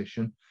centre-half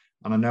position,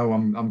 and I know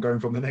I'm going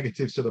from the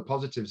negatives to the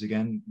positives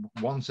again.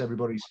 Once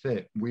everybody's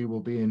fit, we will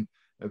be in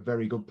a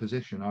very good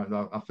position.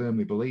 I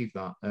firmly believe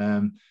that.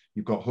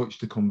 You've got Hutch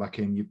to come back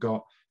in. You've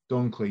got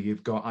Dunkley.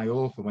 You've got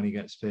Iorfa when he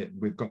gets fit.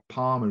 We've got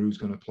Palmer who's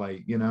going to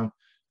play. You know,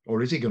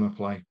 or is he going to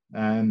play?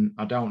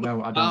 I don't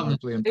know. I don't know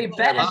if Liam. He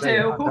better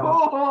do.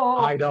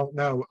 I don't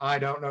know. I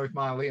don't know if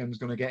my Liam's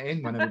going to get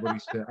in when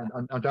everybody's fit.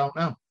 I don't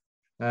know.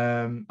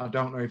 I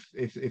don't know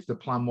if the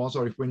plan was,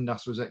 or if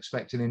Windass was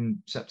expecting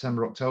in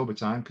September, October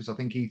time, because I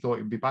think he thought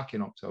he'd be back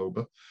in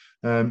October.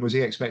 Was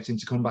he expecting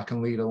to come back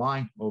and lead a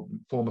line or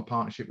form a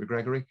partnership with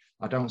Gregory?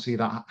 I don't see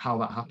how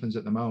that happens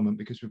at the moment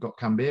because we've got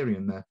Canberry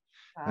in there.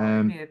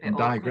 It'd be a bit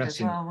awkward as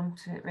well,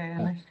 wouldn't it,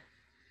 really?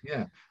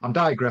 Yeah, I'm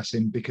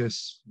digressing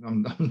because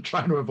I'm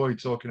trying to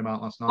avoid talking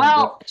about last night.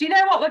 Well, do you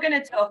know what we're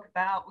going to talk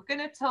about? We're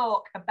going to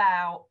talk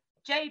about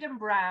Jayden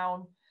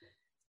Brown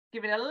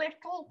giving a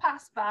little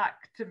pass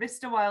back to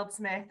Mr.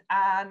 Wildsmith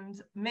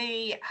and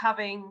me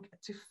having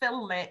to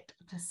film it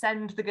to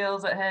send the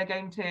girls at her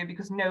game too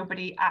because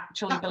nobody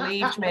actually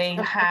believed me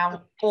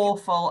how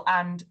awful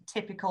and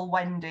typical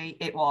Wendy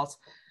it was.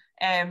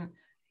 It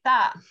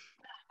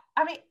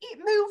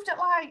moved at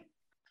like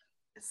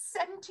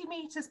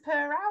centimetres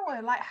per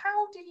hour. Like,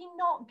 how did he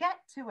not get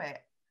to it?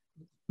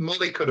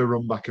 Molly could have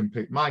run back and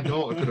picked. My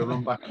daughter could have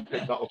run back and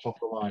picked that up off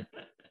the line.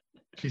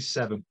 She's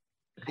 7.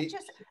 It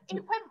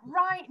went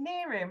right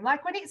near him.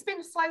 Like when it's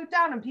been slowed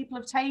down and people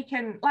have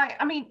taken,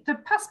 the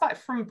pass back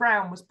from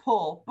Brown was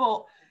poor,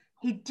 but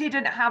he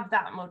didn't have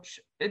that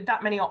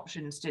many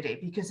options, did he?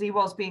 Because he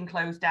was being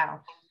closed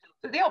down.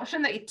 But the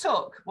option that he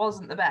took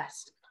wasn't the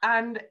best.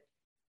 And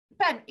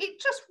Ben,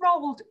 it just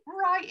rolled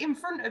right in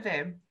front of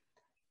him.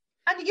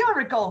 And you're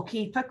a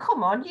goalkeeper.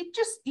 Come on, you'd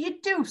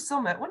do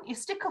something, wouldn't you?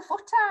 Stick a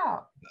foot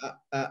out.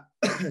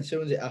 As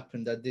soon as it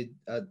happened, I did,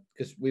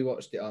 because we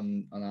watched it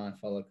on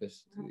iFollow,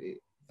 because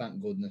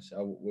thank goodness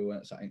we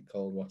weren't sat in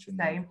cold watching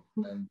Same.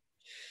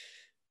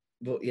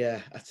 But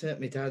yeah, I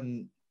turned my dad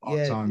and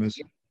timers.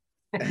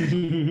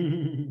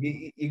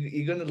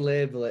 You're going to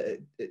label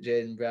it at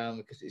Jayden Brown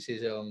because it's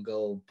his own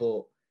goal,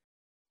 but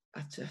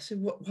I said,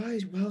 why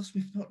is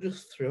Wildsmith not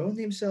just throwing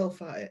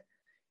himself at it?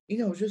 You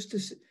know, just to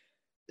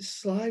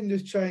slide and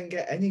just try and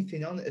get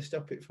anything on it to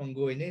stop it from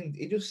going in.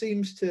 He just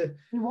seems to...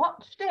 You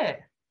watched it?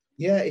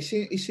 Yeah,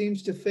 he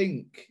seems to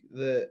think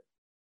that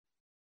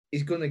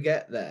he's going to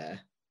get there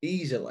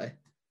easily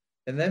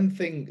and then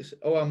thinks,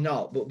 oh, I'm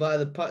not. But by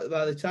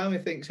the time he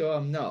thinks, oh,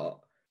 I'm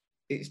not,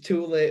 it's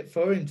too late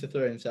for him to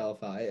throw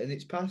himself at it and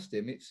it's past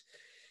him. It's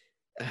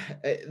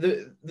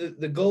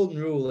the golden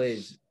rule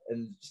is,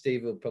 and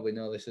Steve will probably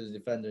know this as a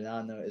defender, and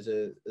I know it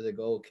as a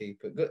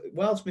goalkeeper.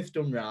 Wildsmith's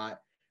done right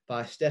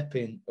by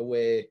stepping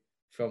away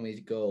from his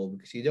goal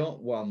because you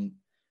don't want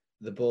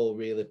the ball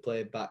really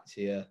played back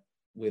to you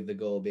with the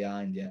goal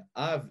behind you.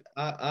 I've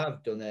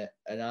done it,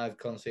 and I've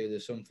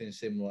considered something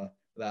similar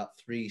about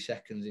 3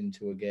 seconds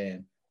into a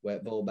game where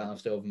the ball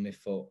bounced over my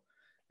foot.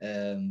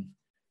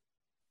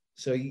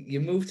 So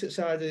you move to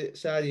the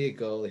side of your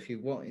goal if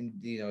you want,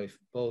 if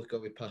ball's got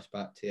to be passed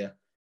back to you.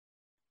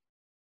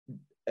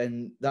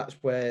 And that's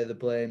where the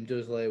blame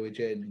does lay with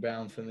Jayden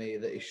Brown for me,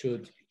 that he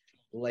should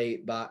lay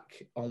it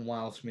back on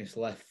Wildsmith's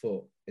left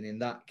foot. And in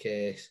that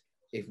case,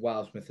 if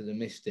Wildsmith had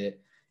missed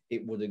it,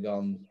 it would have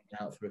gone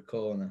out for a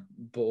corner.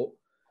 But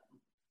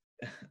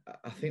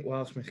I think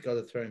Wildsmith's got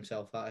to throw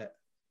himself at it.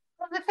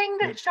 Well, the thing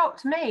that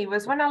shocked me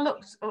was when I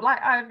looked, like,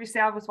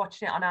 obviously I was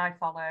watching it on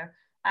iFollow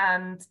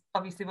and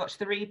obviously watched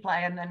the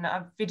replay, and then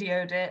I've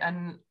videoed it,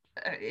 and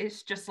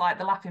it's just like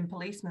the Laughing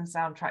Policeman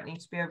soundtrack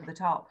needs to be over the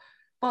top.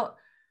 But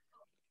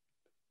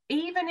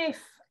even if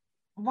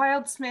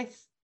Wildsmith,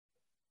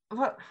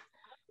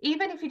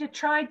 even if he'd have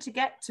tried to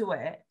get to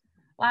it,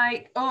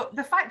 like,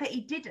 the fact that he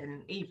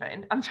didn't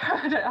even, I'm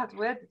trying to add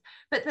word,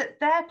 but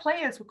that their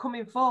players were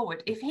coming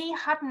forward. If he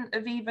hadn't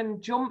have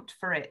even jumped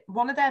for it,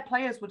 one of their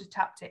players would have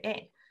tapped it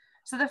in.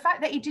 So the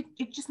fact that he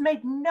just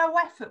made no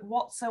effort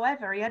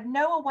whatsoever. He had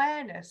no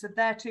awareness of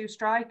their two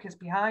strikers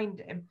behind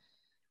him.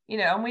 You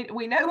know, and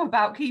we know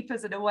about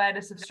keepers and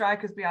awareness of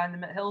strikers behind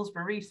them at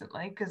Hillsborough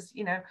recently, because,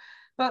 you know,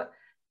 but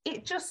I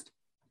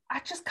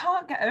just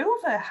can't get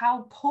over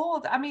how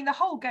poor. I mean, the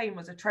whole game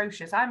was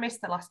atrocious. I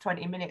missed the last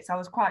 20 minutes. I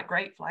was quite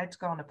grateful I had to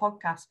go on a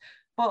podcast,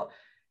 but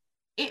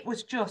it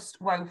was just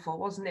woeful,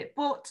 wasn't it?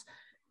 But,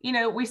 you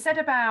know, we said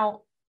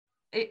about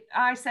it.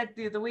 I said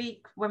the other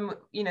week when,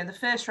 you know, the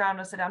first round,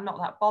 I said, I'm not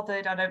that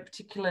bothered. I don't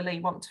particularly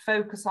want to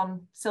focus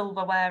on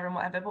silverware and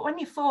whatever. But when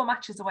you're 4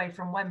 matches away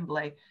from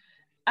Wembley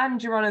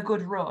and you're on a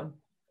good run,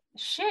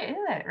 shit,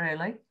 isn't it,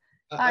 really?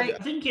 I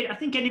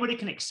think anybody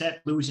can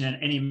accept losing in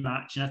any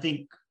match. And I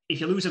think if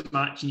you lose a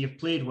match and you've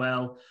played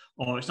well,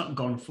 or it's not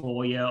gone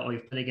for you, or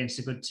you've played against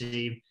a good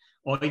team,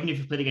 or even if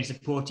you've played against a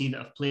poor team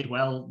that have played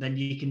well, then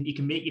you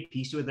can make your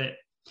peace with it.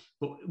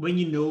 But when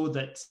you know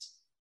that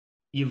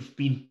you've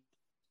been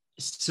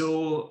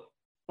so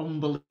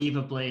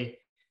unbelievably,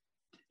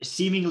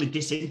 seemingly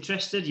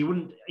disinterested, you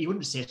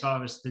wouldn't say as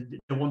far as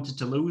they wanted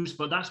to lose,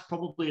 but that's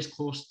probably as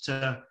close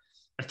to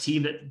a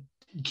team that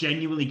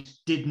genuinely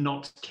did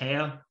not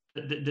care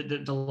that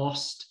they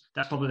lost.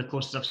 That's probably the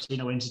closest I've seen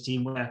a Wednesday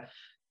team where,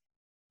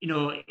 you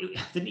know, it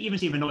didn't even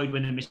seem annoyed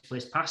when they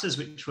misplaced passes,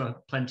 which were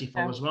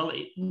plentiful as well.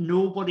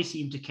 Nobody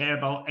seemed to care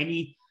about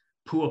any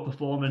poor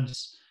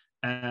performance.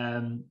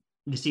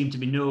 There seemed to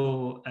be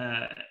no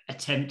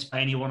attempt by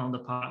anyone on the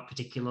park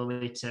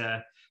particularly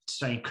to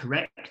try and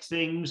correct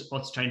things or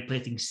to try and play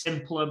things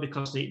simpler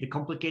because the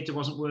complicator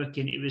wasn't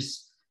working. It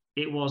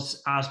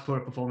was as poor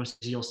a performance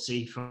as you'll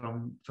see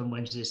from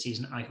Wednesday this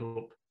season, I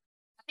hope.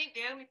 I think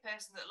the only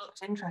person that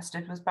looked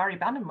interested was Barry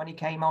Bannon when he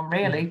came on,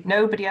 really.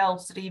 Nobody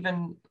else had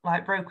even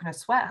like broken a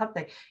sweat, had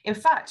they? In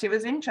fact, it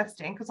was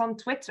interesting because on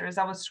Twitter, as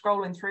I was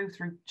scrolling through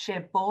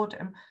sheer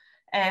boredom,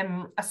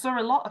 I saw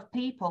a lot of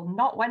people,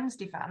 not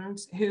Wednesday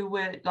fans, who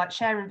were like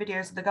sharing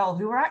videos of the goal,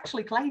 who were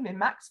actually claiming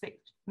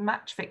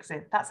match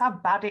fixing. That's how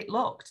bad it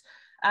looked.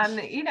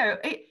 And, you know,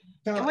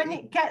 when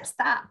it gets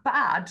that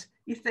bad,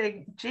 you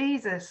think,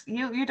 Jesus,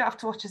 you'd have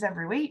to watch us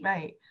every week,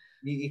 mate.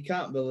 You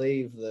can't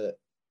believe that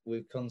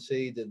we've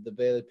conceded the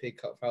Bailey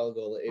Peacock foul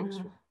goal at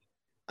Ipswich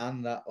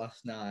and that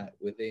last night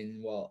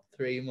within,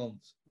 3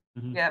 months?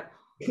 Mm-hmm. Yep.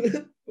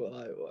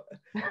 Like, what?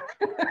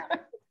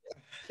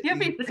 You'll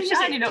be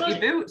shining up your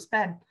boots,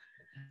 Ben.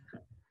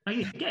 Oh,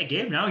 you get a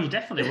game now, you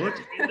definitely would.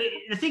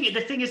 The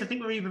thing is, I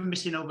think we're even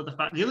missing over the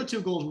fact the other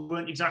 2 goals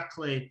weren't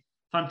exactly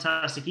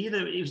fantastic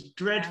either. It was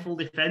dreadful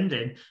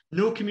defending,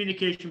 no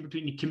communication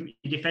between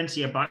your defence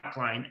and your back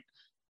line,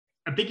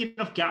 a big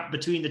enough gap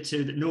between the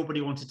two that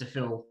nobody wanted to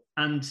fill.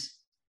 And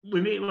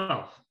it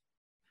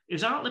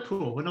was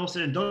Hartlepool when all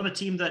said and done, a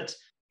team that,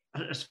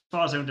 as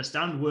far as I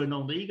understand, were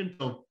non-league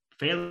until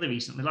fairly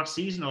recently, last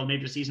season or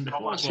maybe the season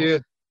before. Last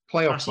year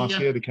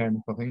they came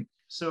up, I think.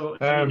 So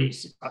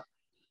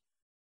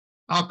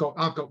I've got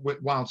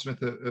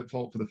Wildsmith at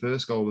fault for the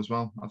first goal as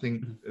well. I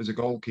think as a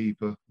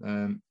goalkeeper,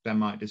 Ben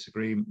might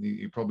disagree.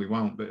 You probably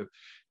won't, but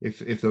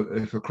if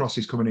a cross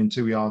is coming in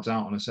 2 yards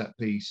out on a set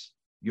piece,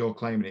 you're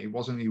claiming it. He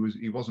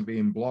wasn't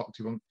being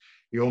blocked.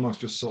 He almost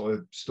just sort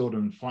of stood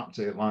and flapped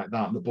it like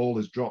that. The ball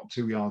has dropped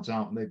 2 yards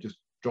out, and they've just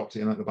dropped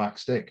it in at the back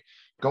stick.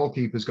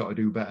 Goalkeeper's got to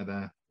do better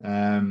there.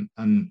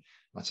 And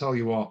I tell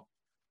you what,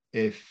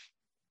 if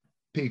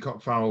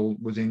Peacock Farrell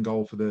was in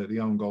goal for the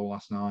own goal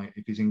last night,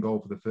 if he's in goal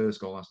for the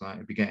first goal last night,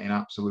 he'd be getting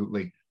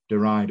absolutely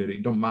derided.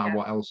 It doesn't matter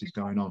what else is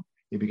going on.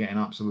 He'd be getting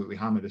absolutely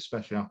hammered,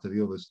 especially after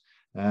the others.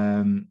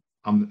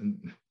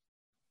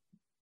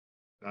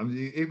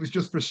 It was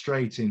just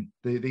frustrating.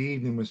 The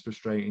evening was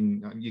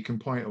frustrating. You can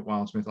point at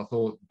Wildsmith. I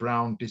thought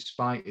Brown,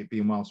 despite it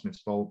being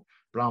Wildsmith's fault,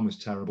 Brown was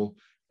terrible.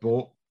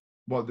 But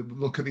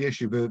look at the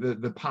issue.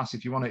 The pass.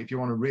 If you want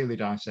to really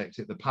dissect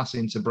it, the pass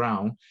into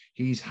Brown.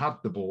 He's had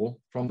the ball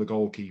from the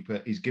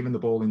goalkeeper. He's given the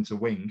ball into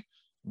Wing.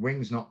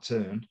 Wing's not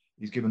turned.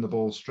 He's given the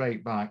ball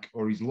straight back,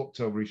 or he's looked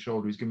over his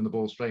shoulder. He's given the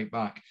ball straight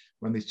back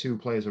when there's 2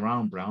 players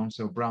around Brown.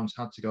 So Brown's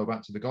had to go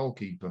back to the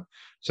goalkeeper.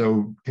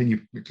 So can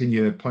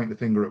you point the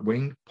finger at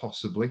Wing?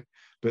 Possibly.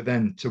 But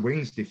then to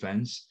Wing's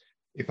defence,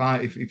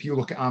 if you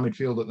look at our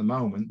midfield at the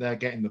moment, they're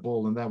getting the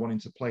ball and they're wanting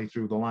to play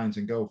through the lines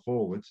and go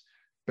forwards.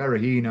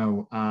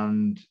 Berahino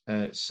and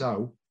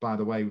So, by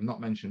the way, we've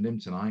not mentioned him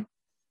tonight.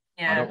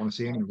 Yeah. I don't want to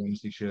see him in a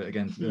Wednesday shirt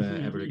again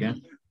ever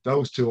again.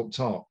 Those 2 up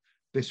top.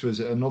 This was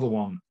another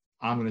one.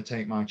 I'm going to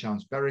take my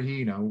chance.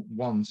 Berahino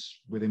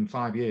once within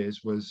 5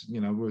 years was, we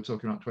were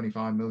talking about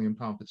 £25 million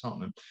for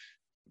Tottenham.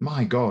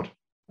 My God.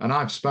 And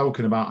I've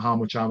spoken about how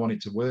much I want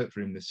it to work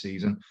for him this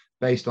season,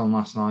 based on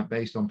last night,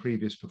 based on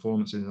previous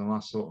performances in the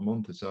last sort of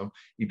month or so.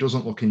 He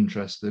doesn't look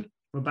interested.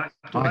 We're back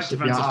to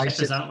Francis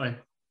Jeffers, aren't we?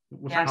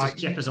 We're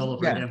Francis Jeffers all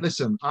over again.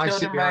 Listen, I Jordan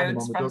sit behind Rhodes, him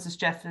on the Francis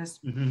Jeffers.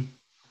 Mm-hmm.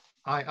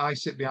 I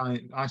sit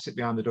behind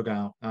the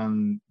dugout,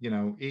 and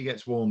he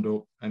gets warmed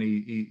up, and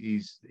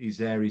he's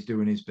there, he's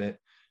doing his bit.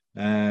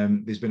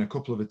 There's been a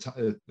couple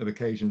of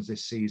occasions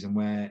this season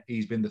where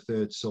he's been the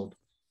third sub,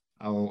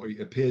 or it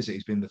appears that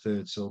he's been the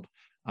third sub,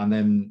 and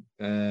then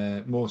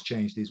Moore's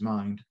changed his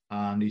mind,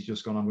 and he's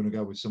just gone, I'm going to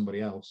go with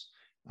somebody else.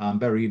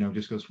 And Berahino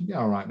just goes, yeah,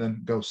 all right,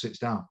 then go sits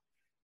down.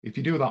 If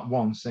you do that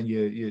once, then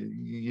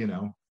you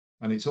know.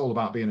 And it's all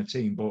about being a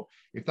team. But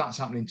if that's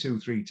happening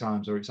 2-3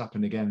 times, or it's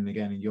happened again and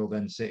again, and you're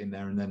then sitting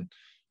there and then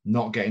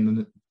not getting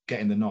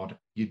the nod,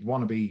 you'd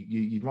want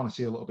to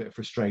see a little bit of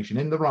frustration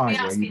in the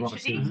right way. You'd want to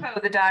see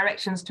the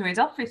directions to his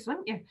office,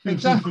 wouldn't you?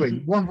 Exactly,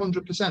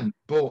 100%.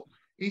 But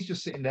he's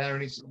just sitting there,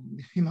 and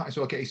he might as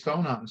well get his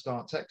phone out and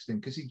start texting,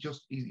 because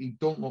he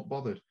don't look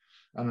bothered.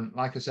 And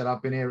like I said,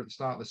 I've been here at the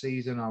start of the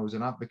season. I was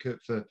an advocate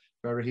for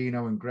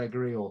Berahino and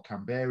Gregory or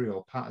Canberra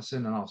or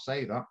Patterson, and I'll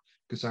say that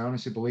because I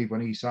honestly believe when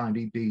he signed,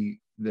 he'd be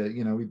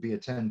a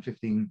 10,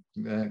 15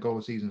 goal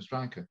a season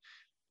striker.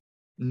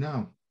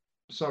 No,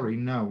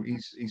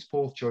 he's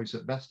fourth choice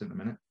at best at the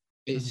minute.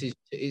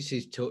 It's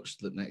his touch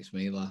that makes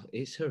me laugh.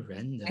 It's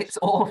horrendous. It's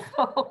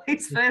awful.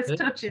 His first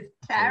touch is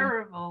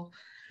terrible.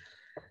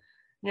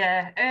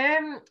 Yeah.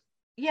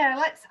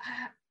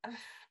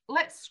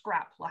 Let's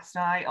scrap last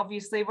night.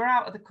 Obviously, we're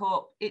out of the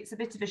cup. It's a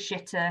bit of a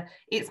shitter.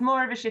 It's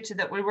more of a shitter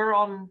that we were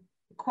on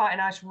quite a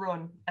nice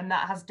run, and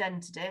that has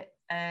dented it.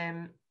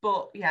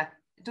 But yeah,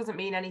 it doesn't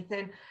mean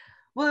anything.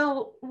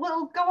 We'll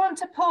go on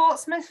to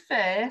Portsmouth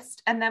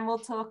first, and then we'll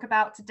talk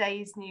about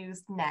today's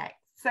news next.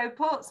 So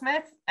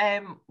Portsmouth,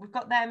 we've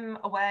got them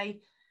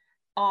away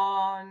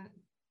on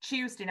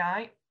Tuesday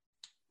night.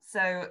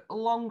 So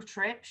long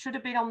trip. Should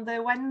have been on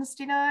the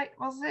Wednesday night,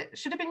 was it?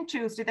 Should have been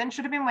Tuesday, then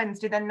should have been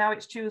Wednesday, then now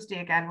it's Tuesday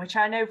again, which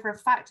I know for a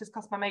fact has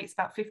cost my mates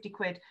about 50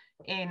 quid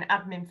in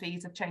admin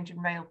fees of changing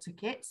rail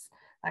tickets.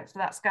 Thanks for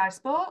that, Sky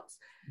Sports.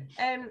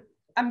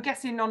 I'm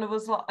guessing none of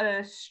us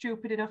are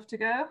stupid enough to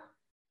go.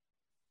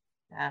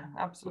 Yeah,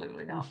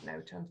 absolutely not.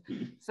 No chance.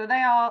 So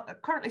they are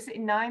currently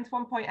sitting 9th,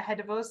 1 point ahead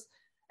of us.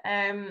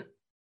 Behind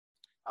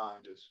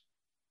us.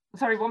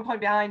 Sorry, 1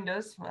 point behind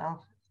us.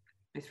 Well,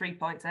 be 3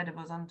 points ahead of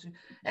us, aren't you?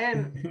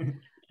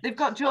 They've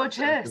got George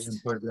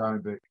Hurst. Do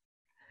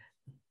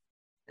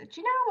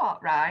you know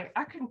what? Right,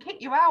 I can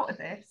kick you out of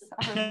this.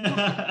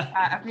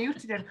 I've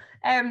muted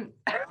him.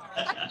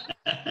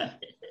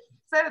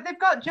 So they've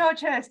got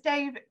George Hurst.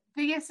 Dave,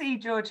 do you see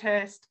George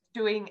Hurst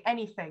doing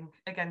anything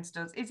against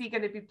us? Is he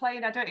going to be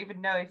playing? I don't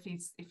even know if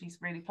he's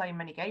really playing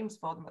many games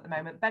for them at the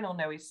moment. Ben will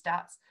know his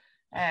stats.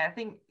 I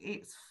think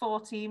it's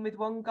 14 with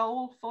 1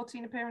 goal,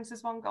 14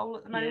 appearances, 1 goal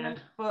at the moment.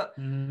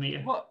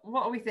 Yeah. But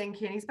what are we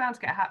thinking? He's bound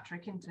to get a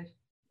hat-trick, isn't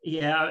he?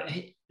 Yeah,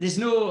 he's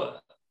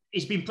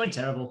been playing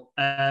terrible,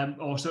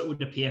 or so it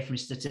would appear from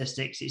his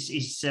statistics.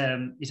 He's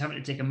having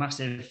to take a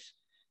massive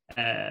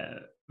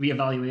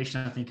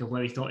reevaluation, I think, of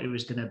where he thought he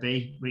was going to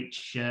be,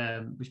 which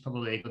was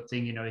probably a good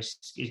thing.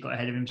 He's got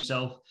ahead of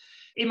himself.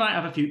 He might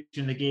have a future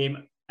in the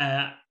game.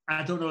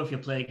 I don't know if he'll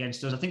play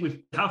against us. I think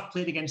we have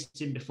played against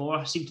him before.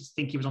 I seem to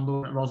think he was on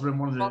loan at Rotherham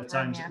one of the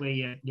times that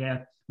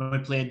when we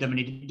played them, and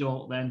he didn't do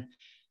all then.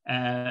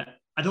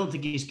 I don't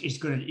think he's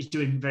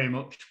doing very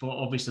much, but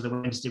obviously the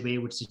Wednesday way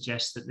would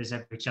suggest that there's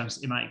every chance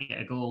that he might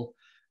get a goal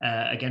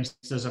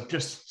against us. I've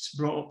just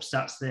brought up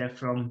stats there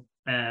from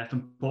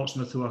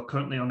Portsmouth, who are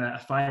currently on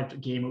a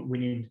 5-game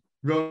winning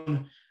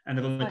run, and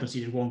they've only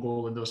conceded 1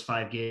 goal in those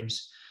 5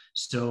 games.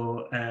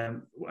 So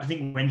I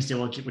think Wednesday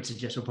logic would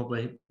suggest we'll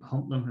probably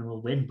hump them and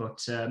we'll win, but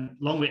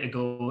long way to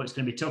go. It's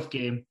going to be a tough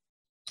game.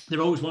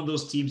 They're always one of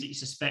those teams that you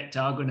suspect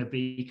are going to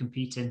be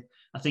competing.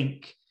 I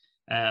think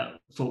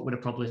folk would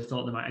have probably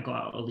thought they might have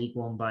got out of League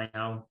One by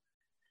now.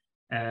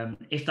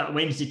 If that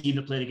Wednesday team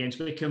that played against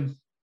Wickham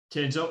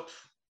turns up,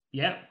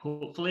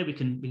 hopefully we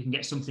can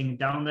get something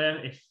down there.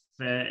 If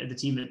the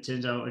team that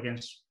turns out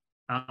against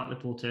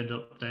Hartlepool turned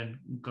up, then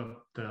God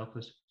help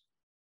us.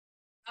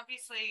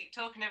 Obviously,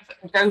 talking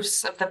of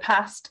ghosts of the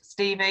past,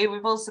 Stevie,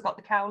 we've also got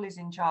the Cowleys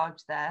in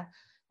charge there.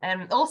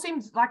 All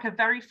seems like a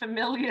very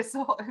familiar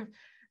sort of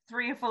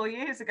 3 or 4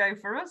 years ago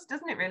for us,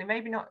 doesn't it really?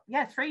 Maybe not,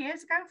 3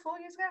 years ago, 4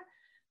 years ago.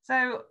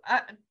 So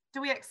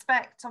do we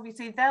expect,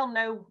 obviously, they'll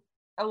know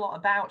a lot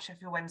about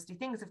Sheffield Wednesday.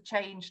 Things have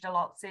changed a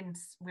lot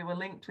since we were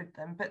linked with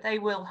them, but they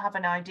will have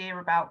an idea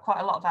about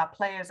quite a lot of our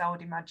players, I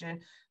would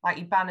imagine, like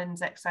your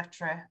Bannons,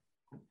 etc.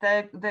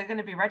 They're going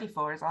to be ready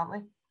for us, aren't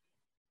they?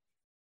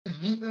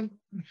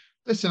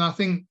 Listen, I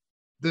think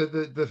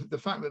the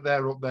fact that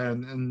they're up there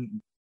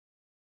and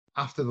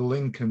after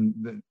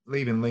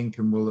leaving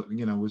Lincoln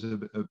was a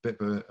bit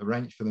of a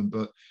wrench for them,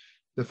 but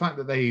the fact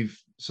that they've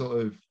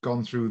sort of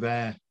gone through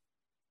their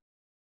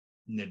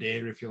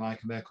nadir, if you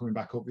like, and they're coming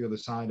back up the other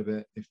side of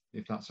it, if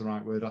that's the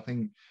right word. I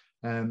think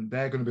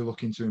they're going to be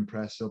looking to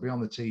impress. They'll be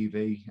on the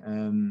TV.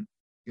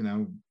 You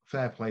know,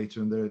 fair play to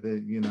them.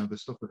 The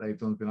stuff that they've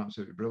done has been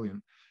absolutely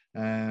brilliant.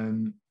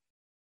 I'm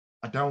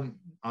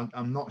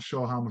not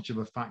sure how much of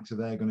a factor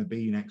they're going to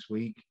be next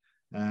week.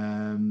 If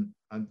I'm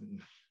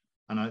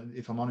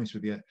honest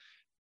with you,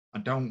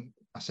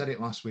 I said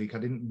it last week, I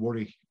didn't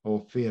worry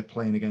or fear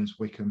playing against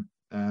Wickham.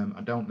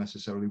 I don't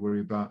necessarily worry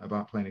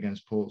about playing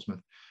against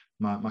Portsmouth.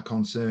 My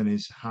concern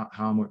is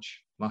how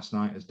much last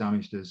night has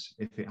damaged us,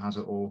 if it has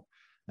at all.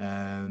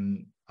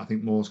 I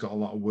think Moore's got a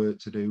lot of work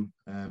to do.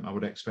 I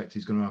would expect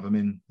he's going to have them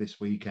in this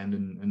weekend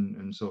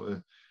and sort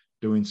of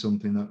doing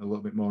something that a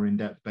little bit more in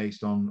depth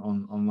based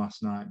on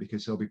last night,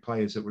 because there'll be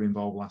players that were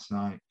involved last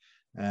night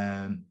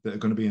that are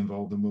going to be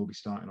involved and will be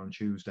starting on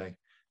Tuesday.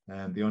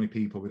 The only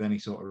people with any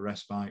sort of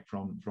respite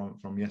from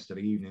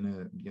yesterday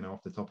evening are,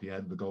 off the top of your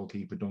head, the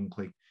goalkeeper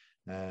Dunkley,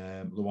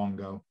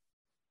 Luongo.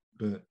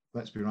 But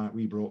let's be right,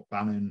 we brought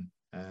Bannon,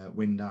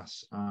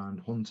 Windass and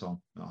Hunt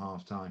on at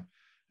half time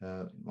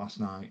last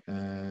night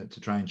to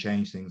try and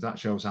change things. That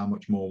shows how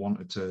much Moore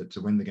wanted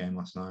to win the game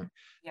last night.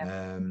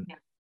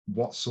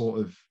 What sort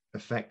of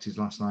effect is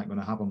last night going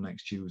to have on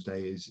next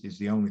Tuesday is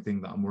the only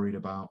thing that I'm worried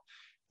about.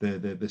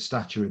 The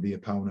stature of the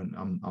opponent,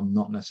 I'm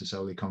not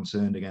necessarily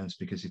concerned against,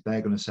 because if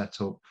they're going to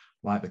set up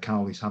like the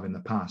Cowleys have in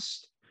the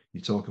past, you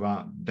talk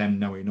about them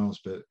knowing us,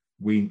 but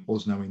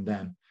us knowing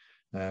them.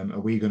 Are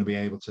we going to be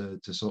able to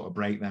sort of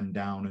break them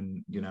down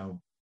and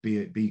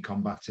be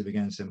combative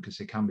against them, because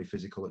they can be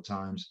physical at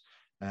times.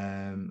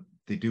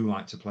 They do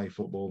like to play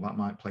football. That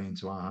might play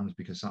into our hands,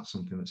 because that's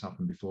something that's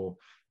happened before.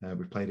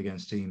 We've played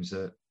against teams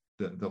that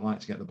like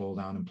to get the ball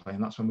down and play,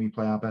 and that's when we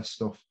play our best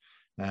stuff.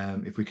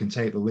 If we can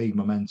take the league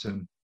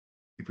momentum,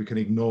 if we can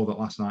ignore that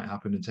last night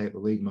happened and take the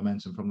league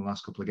momentum from the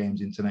last couple of games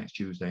into next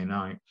Tuesday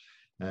night.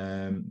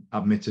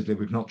 Admittedly,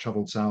 we've not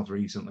travelled south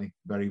recently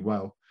very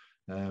well.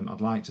 I'd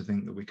like to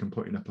think that we can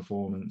put in a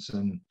performance,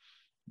 and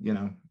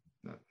I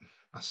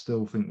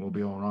still think we'll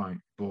be all right.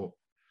 But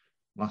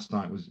last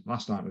night was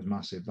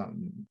massive.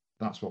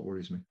 That's what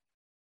worries me.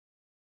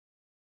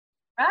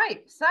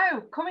 Right, so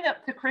coming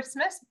up to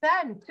Christmas,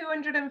 Ben,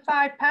 £205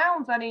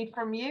 I need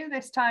from you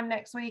this time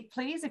next week,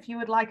 please, if you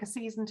would like a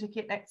season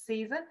ticket next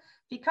season.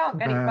 If you can't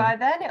get it by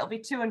then, it'll be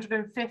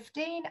 £215,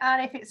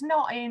 and if it's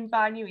not in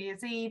by New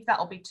Year's Eve,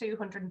 that'll be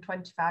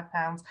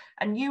 £225,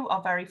 and you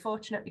are very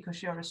fortunate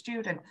because you're a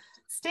student.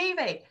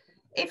 Stevie,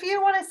 if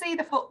you want to see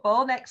the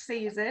football next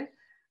season,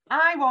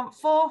 I want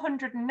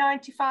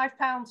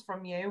 £495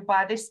 from you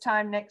by this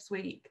time next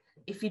week.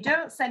 If you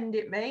don't send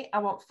it me, I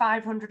want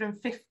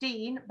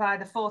 £515 by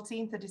the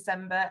 14th of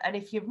December. And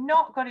if you've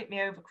not got it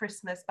me over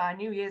Christmas by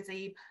New Year's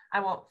Eve, I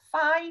want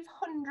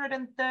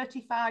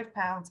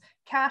 £535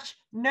 cash,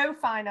 no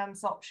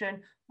finance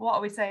option. What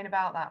are we saying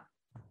about that?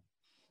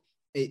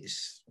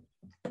 It's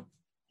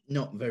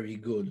not very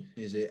good,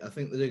 is it? I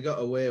think they'd have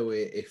got away with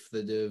it if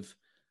they'd have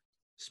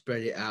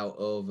spread it out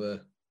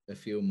over a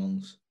few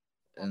months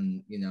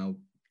and,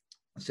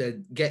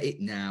 said, get it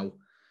now.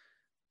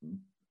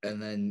 And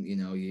then,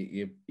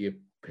 you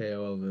pay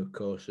over the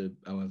course of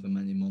however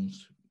many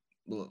months.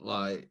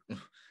 I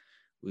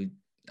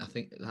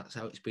think that's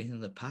how it's been in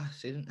the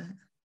past, isn't it?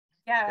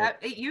 Yeah,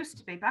 it used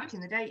to be back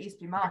in the day. It used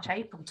to be March,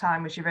 April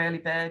time was your early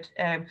bird.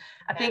 I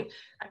think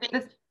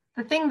the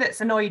thing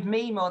that's annoyed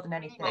me more than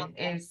anything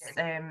is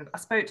I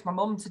spoke to my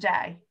mum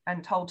today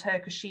and told her,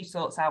 because she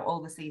sorts out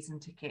all the season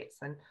tickets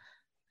and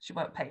she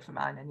won't pay for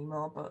mine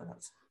anymore, but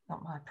that's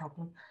not my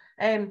problem.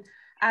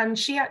 And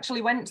she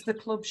actually went to the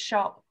club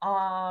shop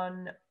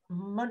on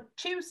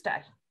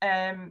Tuesday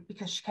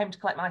because she came to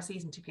collect my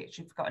season ticket.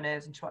 She'd forgotten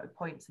hers and she wanted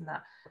points and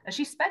that. And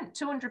she spent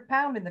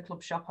 £200 in the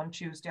club shop on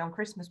Tuesday on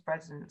Christmas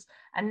presents.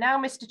 And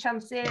now Mr.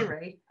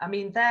 Chansiri,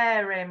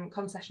 they're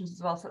concessions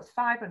as well, so that's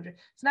 £500.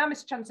 So now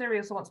Mr. Chansiri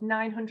also wants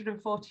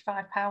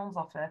 £945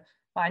 off her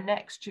by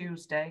next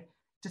Tuesday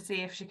to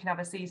see if she can have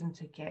a season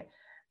ticket.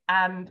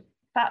 And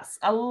that's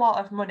a lot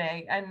of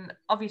money. And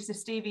obviously,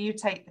 Stevie, you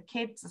take the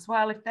kids as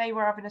well. If they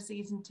were having a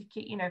season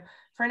ticket,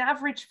 for an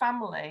average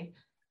family,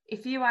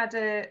 if you had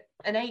an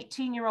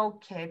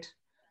 18-year-old kid,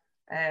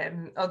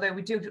 although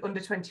we do under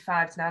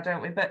 25s now,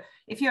 don't we? But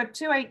if you had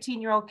two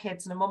 18-year-old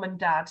kids and a mum and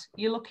dad,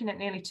 you're looking at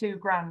nearly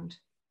 £2,000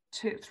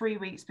 3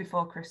 weeks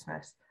before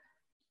Christmas.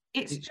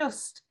 It's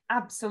just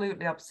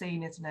absolutely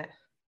obscene, isn't it?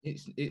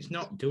 It's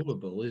not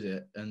doable, is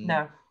it? And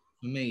no.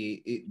 For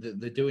me,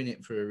 they're doing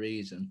it for a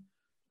reason.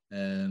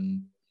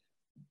 And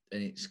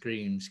it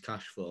screams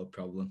cash flow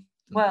problem.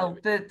 Well,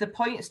 the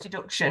points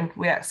deduction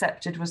we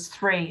accepted was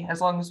 3,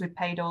 as long as we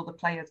paid all the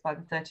players by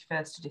the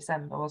 31st of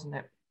December, wasn't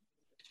it?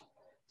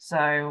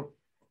 So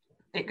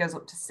it goes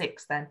up to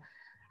 6 then.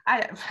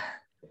 I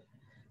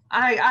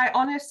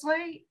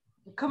honestly,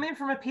 coming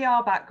from a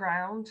PR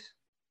background,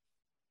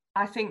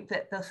 I think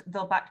that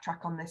they'll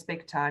backtrack on this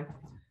big time.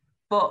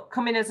 But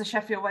coming as a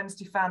Sheffield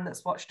Wednesday fan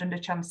that's watched under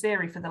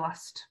Chansiri for the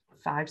last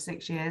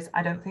 5-6 years,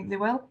 I don't think they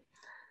will.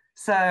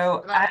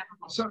 So,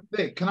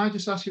 Vic, can I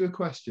just ask you a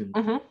question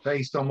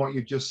based on what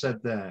you've just said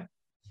there?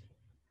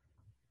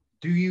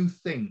 do you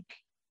think,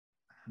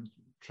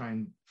 try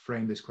and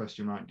frame this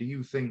question right, do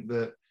you think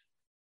that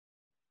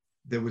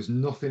there was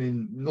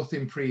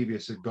nothing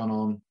previous had gone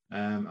on,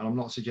 and I'm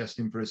not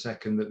suggesting for a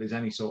second that there's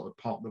any sort of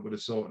pot that would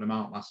have sorted them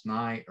out last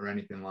night or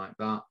anything like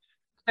that.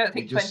 I don't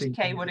think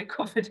 20k would have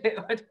covered it,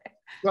 would it?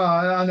 Well,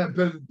 I know,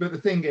 but the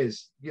thing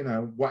is, you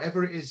know,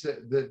 whatever it is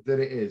that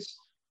it is,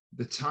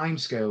 the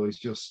timescale is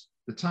just,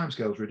 the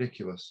timescale is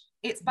ridiculous.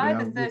 It's by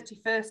the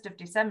 31st of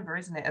December,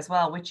 isn't it, as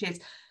well, which is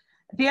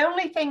the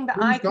only thing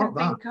that I can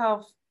think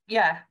of.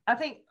 Yeah,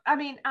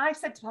 I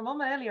said to my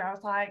mum earlier, I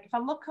was like, if I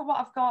look at what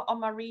I've got on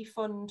my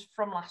refund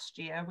from last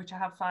year, which I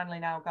have finally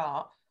now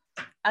got,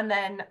 and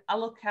then I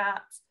look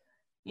at,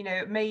 you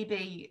know,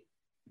 maybe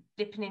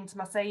dipping into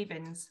my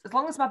savings, as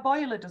long as my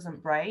boiler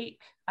doesn't break,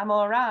 I'm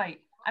all right.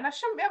 And I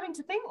shouldn't be having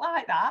to think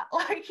like that.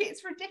 Like,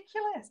 it's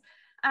ridiculous.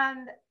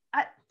 And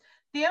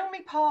the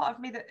only part of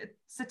me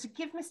so to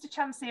give Mr.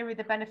 Chansiri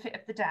the benefit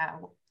of the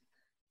doubt,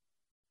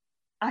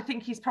 I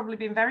think he's probably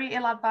been very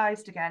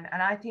ill-advised again,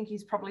 and I think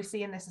he's probably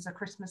seeing this as a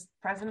Christmas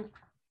present.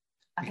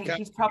 I think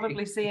he's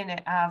probably seeing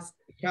it as...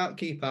 You can't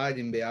keep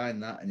hiding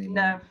behind that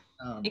anymore.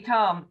 No, you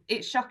can't.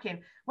 It's shocking.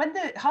 When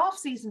the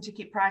half-season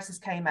ticket prices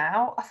came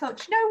out, I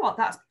thought, you know what,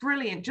 that's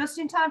brilliant. Just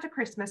in time for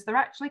Christmas, they're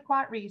actually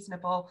quite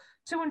reasonable.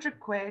 200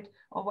 quid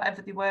or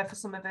whatever they were for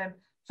some of them.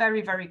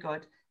 Very, very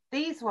good.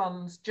 These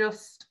ones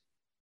just...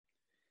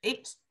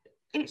 It's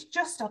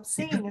just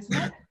obscene, isn't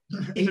it?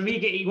 For me,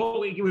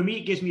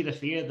 it gives me the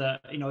fear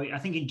that, you know, I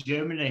think in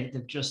Germany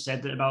they've just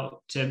said that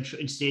about in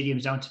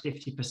stadiums down to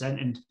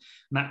 50% and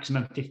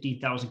maximum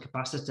 15,000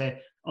 capacity.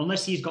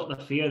 Unless he's got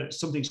the fear that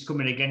something's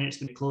coming again, and it's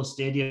going to close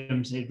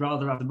stadiums, he'd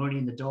rather have the money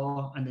in the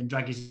door and then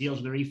drag his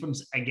heels with the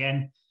refunds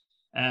again.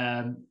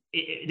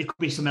 There could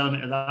be some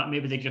element of that.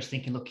 Maybe they're just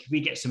thinking, look, if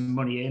we get some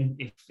money in,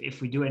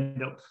 if we do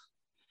end up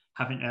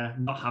having to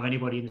not have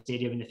anybody in the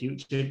stadium in the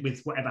future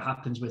with whatever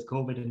happens with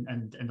COVID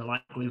and the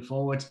like going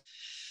forward,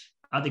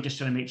 are they just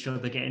trying to make sure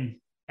they're getting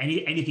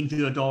anything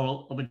through the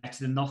door will be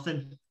better than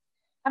nothing?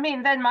 I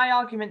mean, then my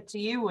argument to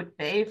you would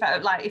be,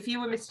 if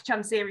you were Mr.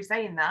 Chansiri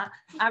saying that,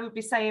 I would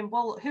be saying,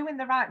 well, who in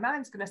the right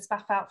mind is going to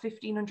spaff out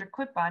 1,500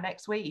 quid by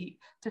next week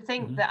to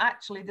think that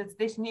actually there's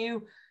this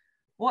new,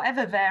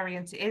 whatever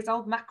variant it is,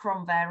 old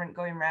Macron variant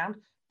going around,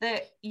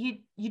 that you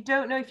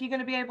don't know if you're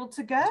going to be able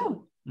to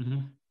go.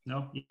 Mm-hmm.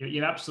 No,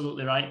 you're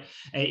absolutely right.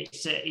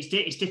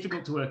 It's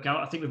difficult to work out.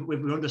 I think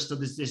we've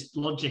understood there's this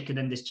logic and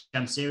then this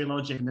Chansiri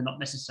logic, and they're not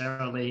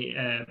necessarily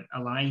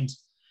aligned.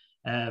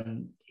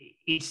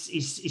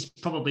 He's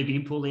probably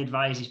been poorly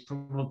advised. He's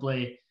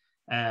probably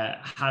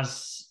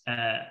has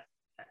a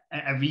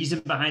reason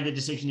behind the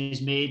decision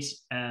he's made,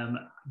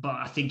 but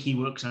I think he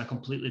works on a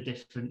completely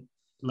different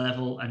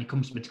level, and he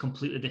comes with a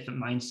completely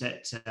different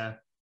mindset to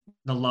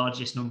the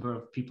largest number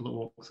of people that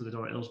walk through the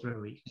door at Hillsborough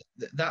a week.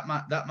 That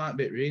might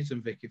be a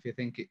reason, Vic, if you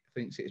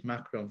thinks it's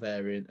Macron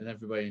variant and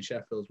everybody in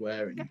Sheffield's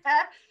wearing it.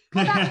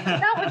 Well,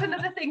 that was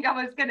another thing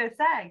I was going to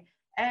say.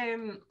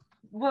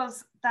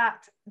 Was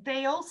that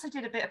they also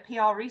did a bit of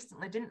PR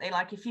recently, didn't they?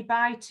 Like, if you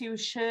buy 2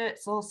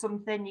 shirts or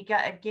something, you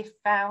get a gift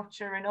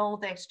voucher and all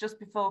this just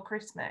before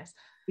Christmas.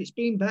 It's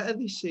been better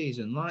this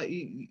season. Like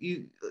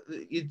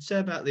you'd say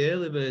about the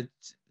early bird,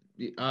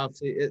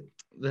 the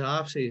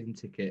half-season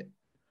ticket.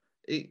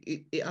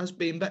 It has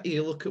been better.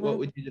 You look at what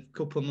we did a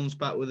couple of months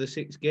back with the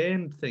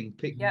 6-game thing.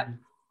 Yep.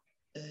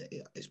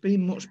 It's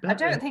been much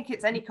better. I don't think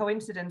it's any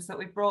coincidence that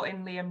we brought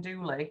in Liam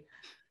Dooley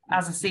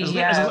as a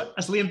CEO.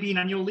 Has Liam been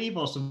annual leave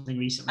or something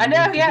recently? I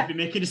know, yeah. Been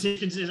making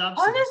decisions in his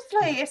absence.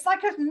 Honestly, it's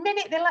like a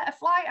minute they let a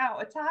flight out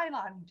of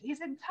Thailand,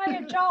 his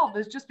entire job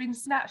has just been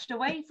snatched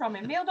away from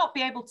him. He'll not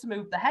be able to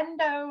move the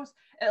hendos.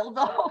 It'll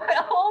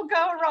all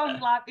go wrong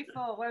like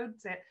before,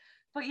 won't it?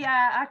 But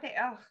yeah,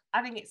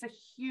 I think it's a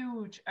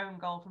huge own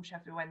goal from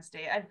Sheffield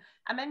Wednesday. And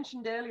I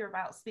mentioned earlier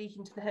about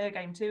speaking to the Her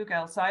Game 2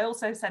 girls. So I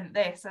also sent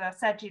this and I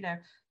said, you know,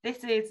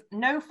 this is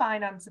no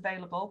finance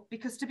available,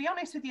 because to be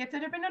honest with you, if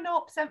there'd have been a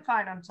 0%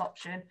 finance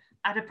option,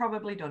 I'd have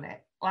probably done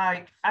it.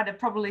 Like, I'd have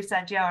probably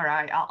said, yeah, all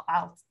right,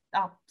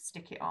 I'll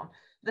stick it on.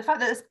 The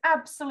fact that there's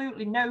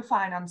absolutely no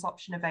finance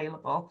option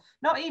available,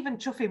 not even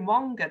chuffing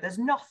Wonga, there's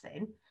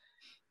nothing.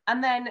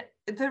 And then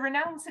they're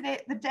announcing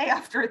it the day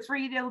after a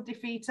 3-0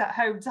 defeat at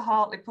home to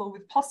Hartlepool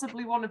with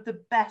possibly one of the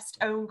best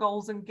own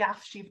goals and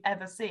gaffes you've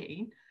ever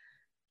seen.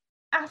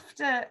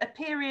 After a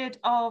period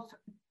of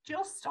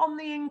just on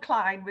the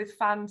incline with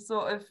fans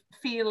sort of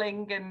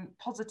feeling and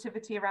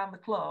positivity around the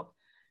club.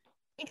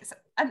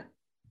 And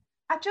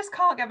I just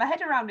can't get my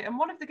head around it. And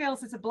one of the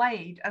girls is a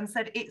Blade and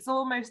said it's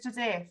almost as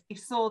if he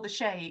saw the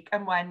shake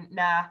and went,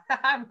 nah,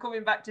 I'm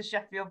coming back to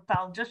Sheffield,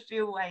 pal, just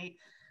you wait.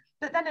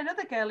 But then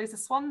another girl is a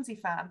Swansea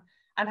fan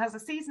and has a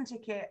season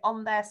ticket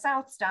on their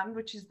South stand,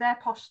 which is their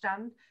posh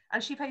stand,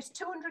 and she pays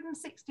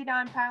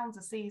 £269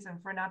 a season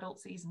for an adult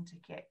season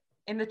ticket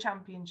in the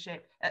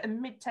Championship, at a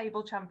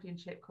mid-table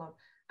Championship club.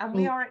 And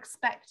we are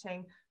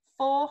expecting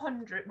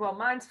 400, well,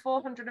 mine's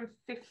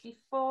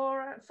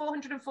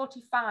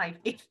 445,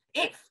 if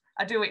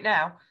I do it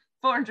now,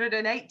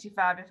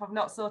 485 if I've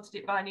not sorted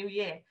it by New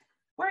Year.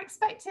 We're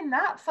expecting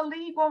that for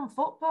League One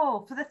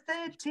football, for the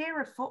third tier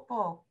of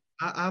football.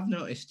 I've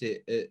noticed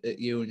it at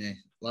uni,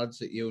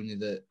 lads at uni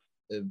that,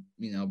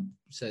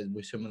 said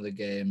with some of the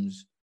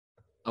games,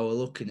 I was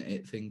looking at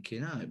it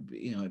thinking,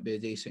 it'd be a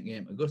decent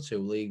game to go to,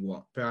 League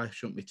One. Price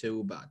shouldn't be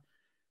too bad.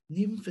 And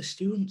even for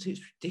students,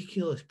 it's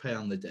ridiculous pay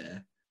on the day.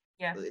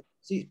 Yeah.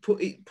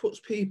 It puts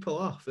people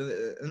off.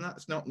 And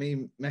that's not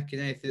me making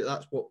anything.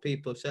 That's what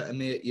people have said to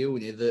me at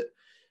uni, that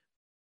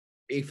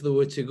if they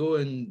were to go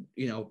and,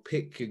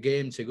 pick a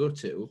game to go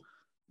to,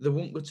 they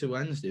won't go to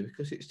Wednesday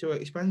because it's too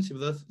expensive.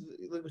 They'll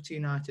go to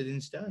United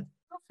instead.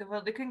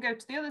 Well, they can go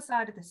to the other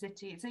side of the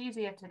city. It's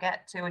easier to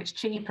get to. It's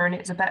cheaper and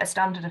it's a better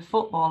standard of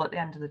football at the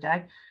end of the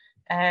day.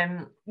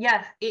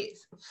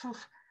 It's...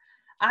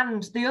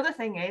 And the other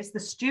thing is the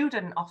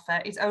student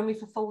offer is only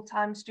for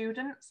full-time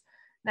students.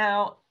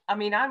 Now, I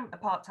mean, I'm a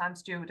part-time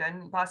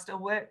student, but I still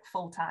work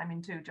full-time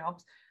in 2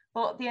 jobs.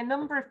 But the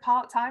number of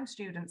part-time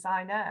students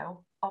I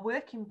know are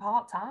working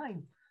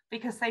part-time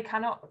because they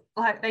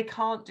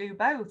can't do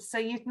both. So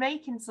you're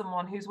making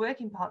someone who's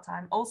working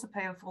part-time also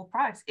pay a full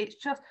price. It's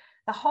just,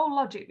 the whole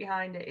logic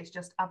behind it is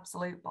just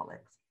absolute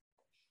bollocks.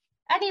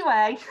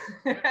 Anyway,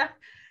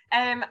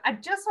 I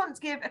just want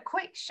to give a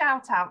quick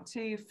shout out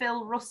to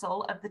Phil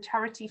Russell of the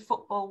Charity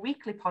Football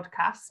Weekly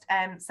podcast.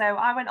 So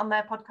I went on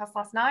their podcast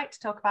last night to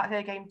talk about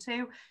her game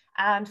too.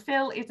 And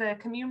Phil is a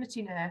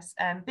community nurse,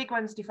 big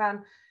Wednesday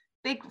fan,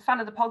 big fan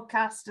of the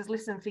podcast, has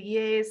listened for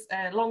years,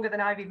 longer than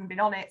I've even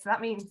been on it. So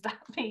that means,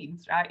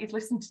 right, he's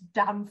listened to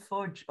Dan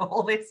Fudge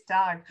all this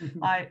time.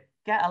 Like,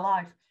 get a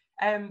life.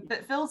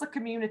 But Phil's a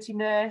community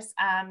nurse,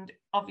 and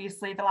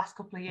obviously the last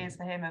couple of years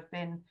for him have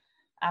been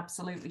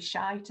absolutely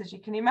shite, as you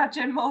can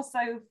imagine, more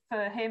so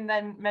for him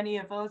than many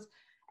of us.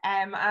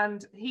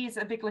 And he's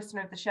a big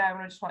listener of the show, and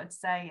I just wanted to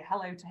say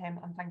hello to him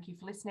and thank you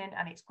for listening.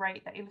 And it's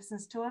great that he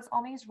listens to us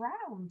on his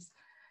rounds.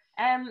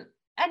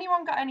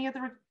 Anyone got any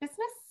other business?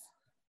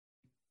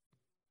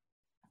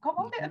 Got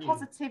one bit of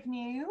positive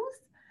news.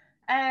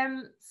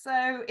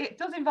 So it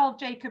does involve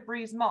Jacob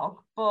Rees-Mogg,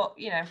 but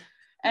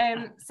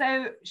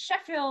so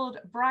Sheffield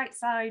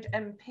Brightside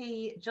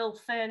MP Jill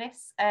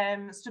Furness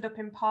stood up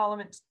in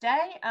Parliament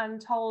today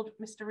and told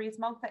Mr.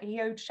 Rees-Mogg that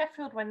he owed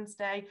Sheffield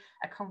Wednesday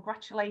a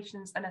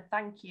congratulations and a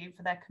thank you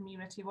for their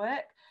community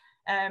work.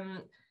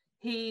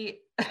 He,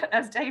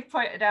 as Dave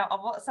pointed out on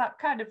WhatsApp,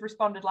 kind of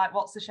responded like,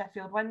 "What's the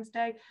Sheffield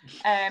Wednesday?"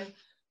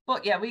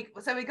 But yeah, we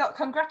got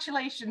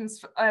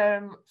congratulations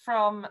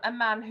from a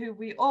man who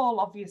we all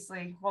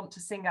obviously want to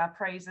sing our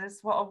praises.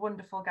 What a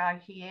wonderful guy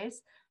he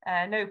is.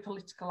 No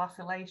political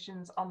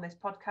affiliations on this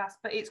podcast,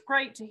 but it's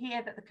great to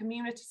hear that the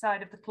community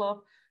side of the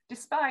club,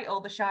 despite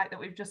all the shite that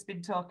we've just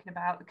been talking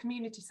about, the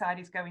community side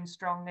is going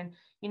strong, and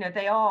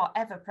they are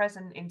ever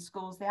present in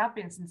schools. They have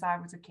been since I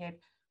was a kid.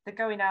 They're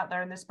going out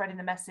there and they're spreading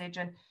the message,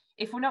 and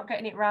if we're not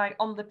getting it right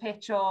on the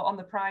pitch or on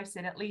the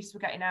pricing, at least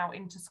we're getting out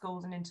into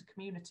schools and into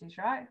communities,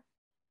 right?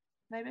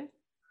 Maybe.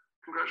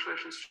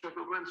 Congratulations,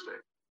 Sheffield Wednesday.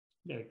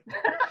 No.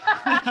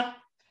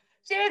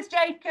 Cheers,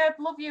 Jacob.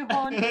 Love you,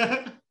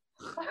 hon.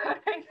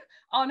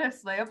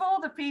 Honestly, of all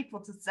the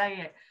people to say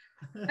it.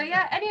 But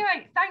yeah,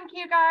 anyway, thank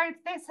you guys.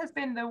 This has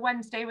been the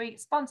Wednesday Week,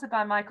 sponsored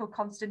by Michael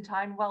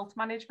Constantine Wealth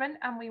Management,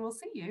 and we will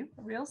see you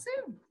real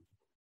soon.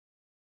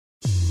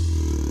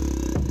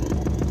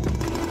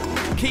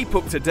 Keep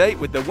up to date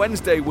with the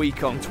Wednesday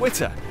Week on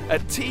Twitter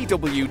at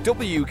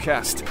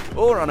TWWcast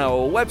or on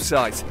our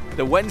website,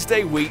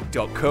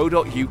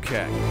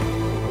 thewednesdayweek.co.uk.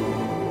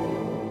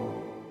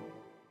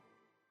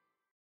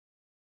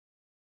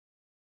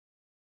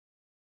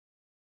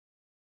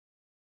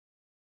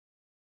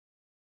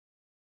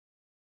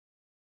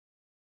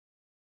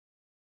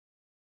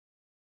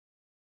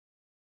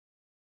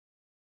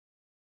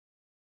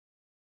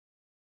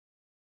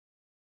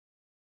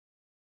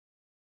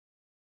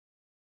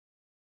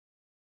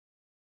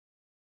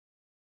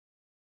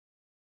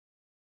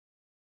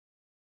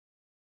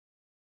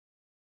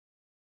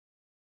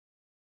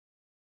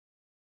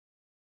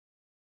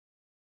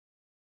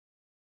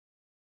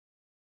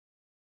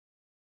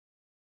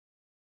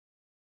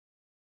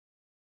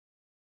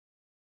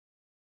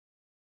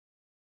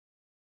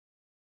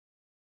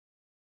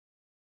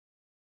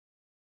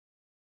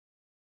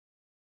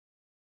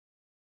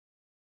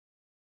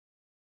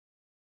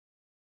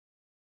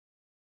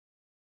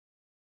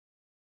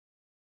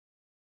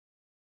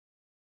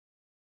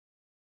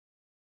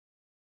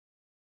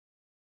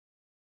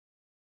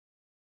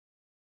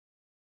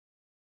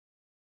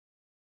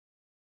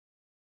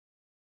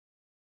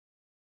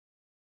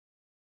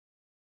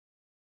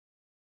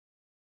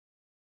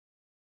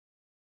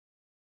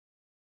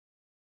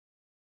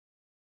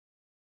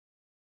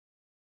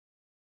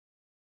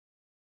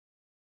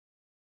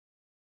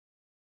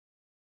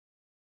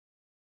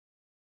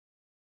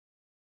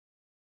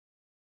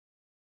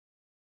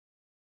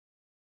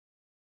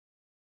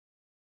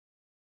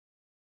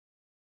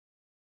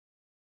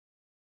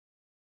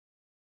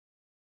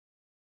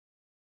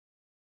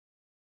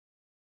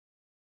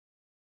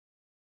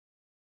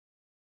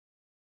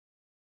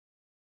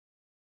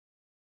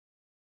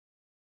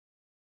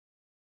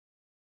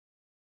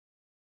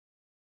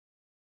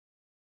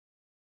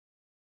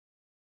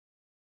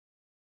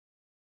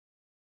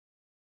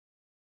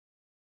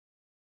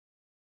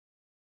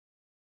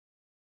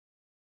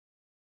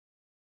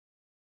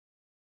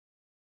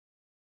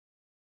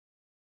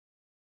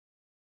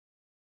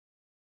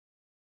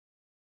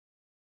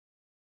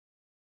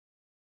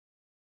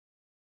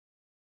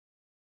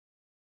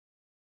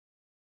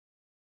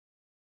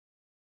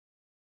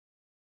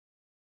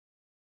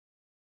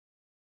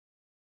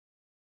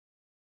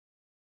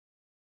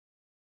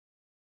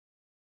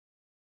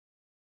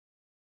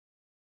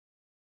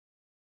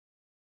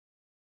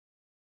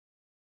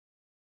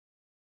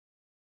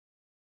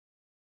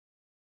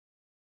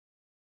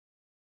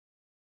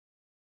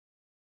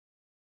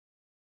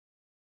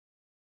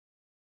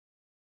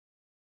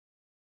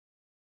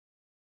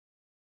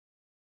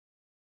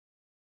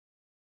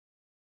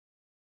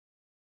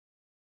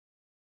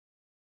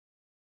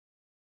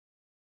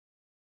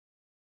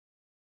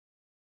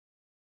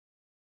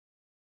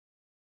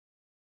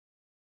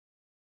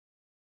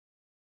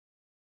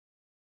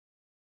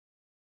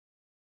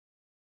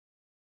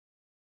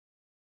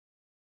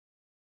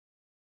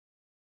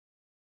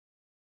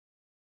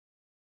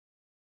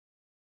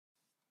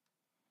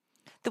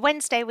 The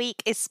Wednesday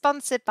week is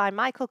sponsored by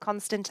Michael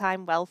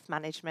Constantine Wealth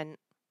Management.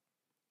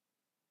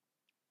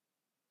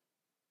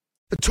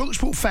 The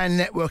TalkSport Fan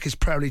Network is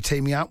proudly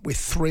teaming up with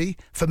 3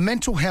 for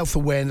Mental Health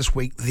Awareness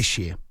Week this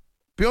year.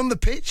 Beyond the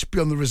pitch,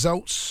 beyond the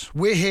results,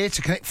 we're here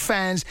to connect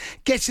fans,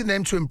 getting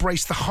them to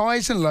embrace the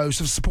highs and lows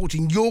of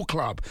supporting your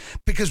club,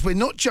 because we're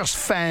not just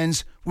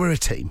fans, we're a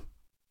team.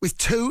 With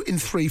 2 in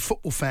 3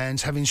 football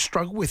fans having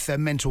struggled with their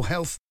mental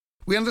health,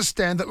 we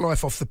understand that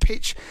life off the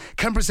pitch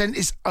can present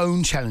its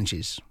own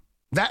challenges.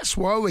 That's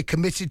why we're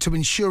committed to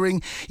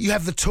ensuring you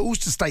have the tools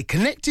to stay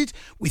connected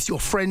with your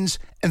friends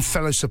and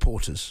fellow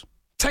supporters.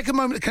 Take a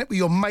moment to connect with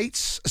your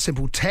mates. A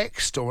simple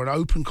text or an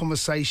open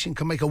conversation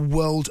can make a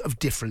world of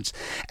difference.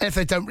 And if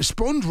they don't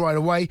respond right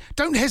away,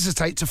 don't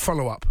hesitate to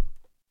follow up.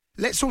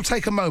 Let's all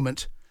take a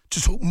moment to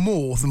talk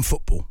more than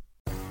football.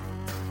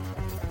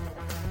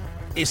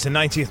 It's the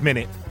 90th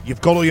minute.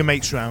 You've got all your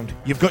mates round.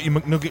 You've got your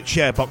McNugget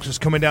share boxes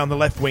coming down the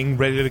left wing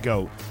ready to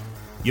go.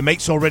 Your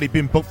mate's already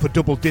been booked for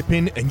double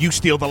dipping and you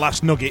steal the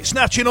last nugget,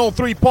 snatching all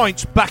 3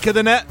 points back of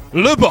the net.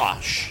 Le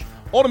Bosch.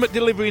 Order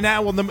McDelivery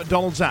now on the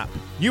McDonald's app.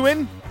 You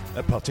in?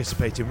 At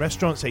participating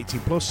restaurants, 18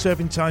 plus,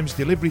 serving times,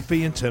 delivery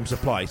fee and terms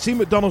apply. See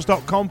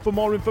mcdonalds.com for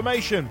more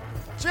information.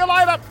 See you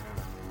later.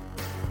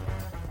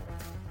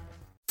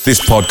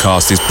 This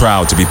podcast is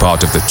proud to be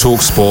part of the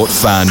TalkSport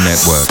Fan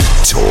Network.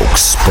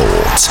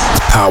 TalkSport.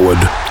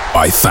 Powered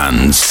by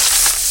fans.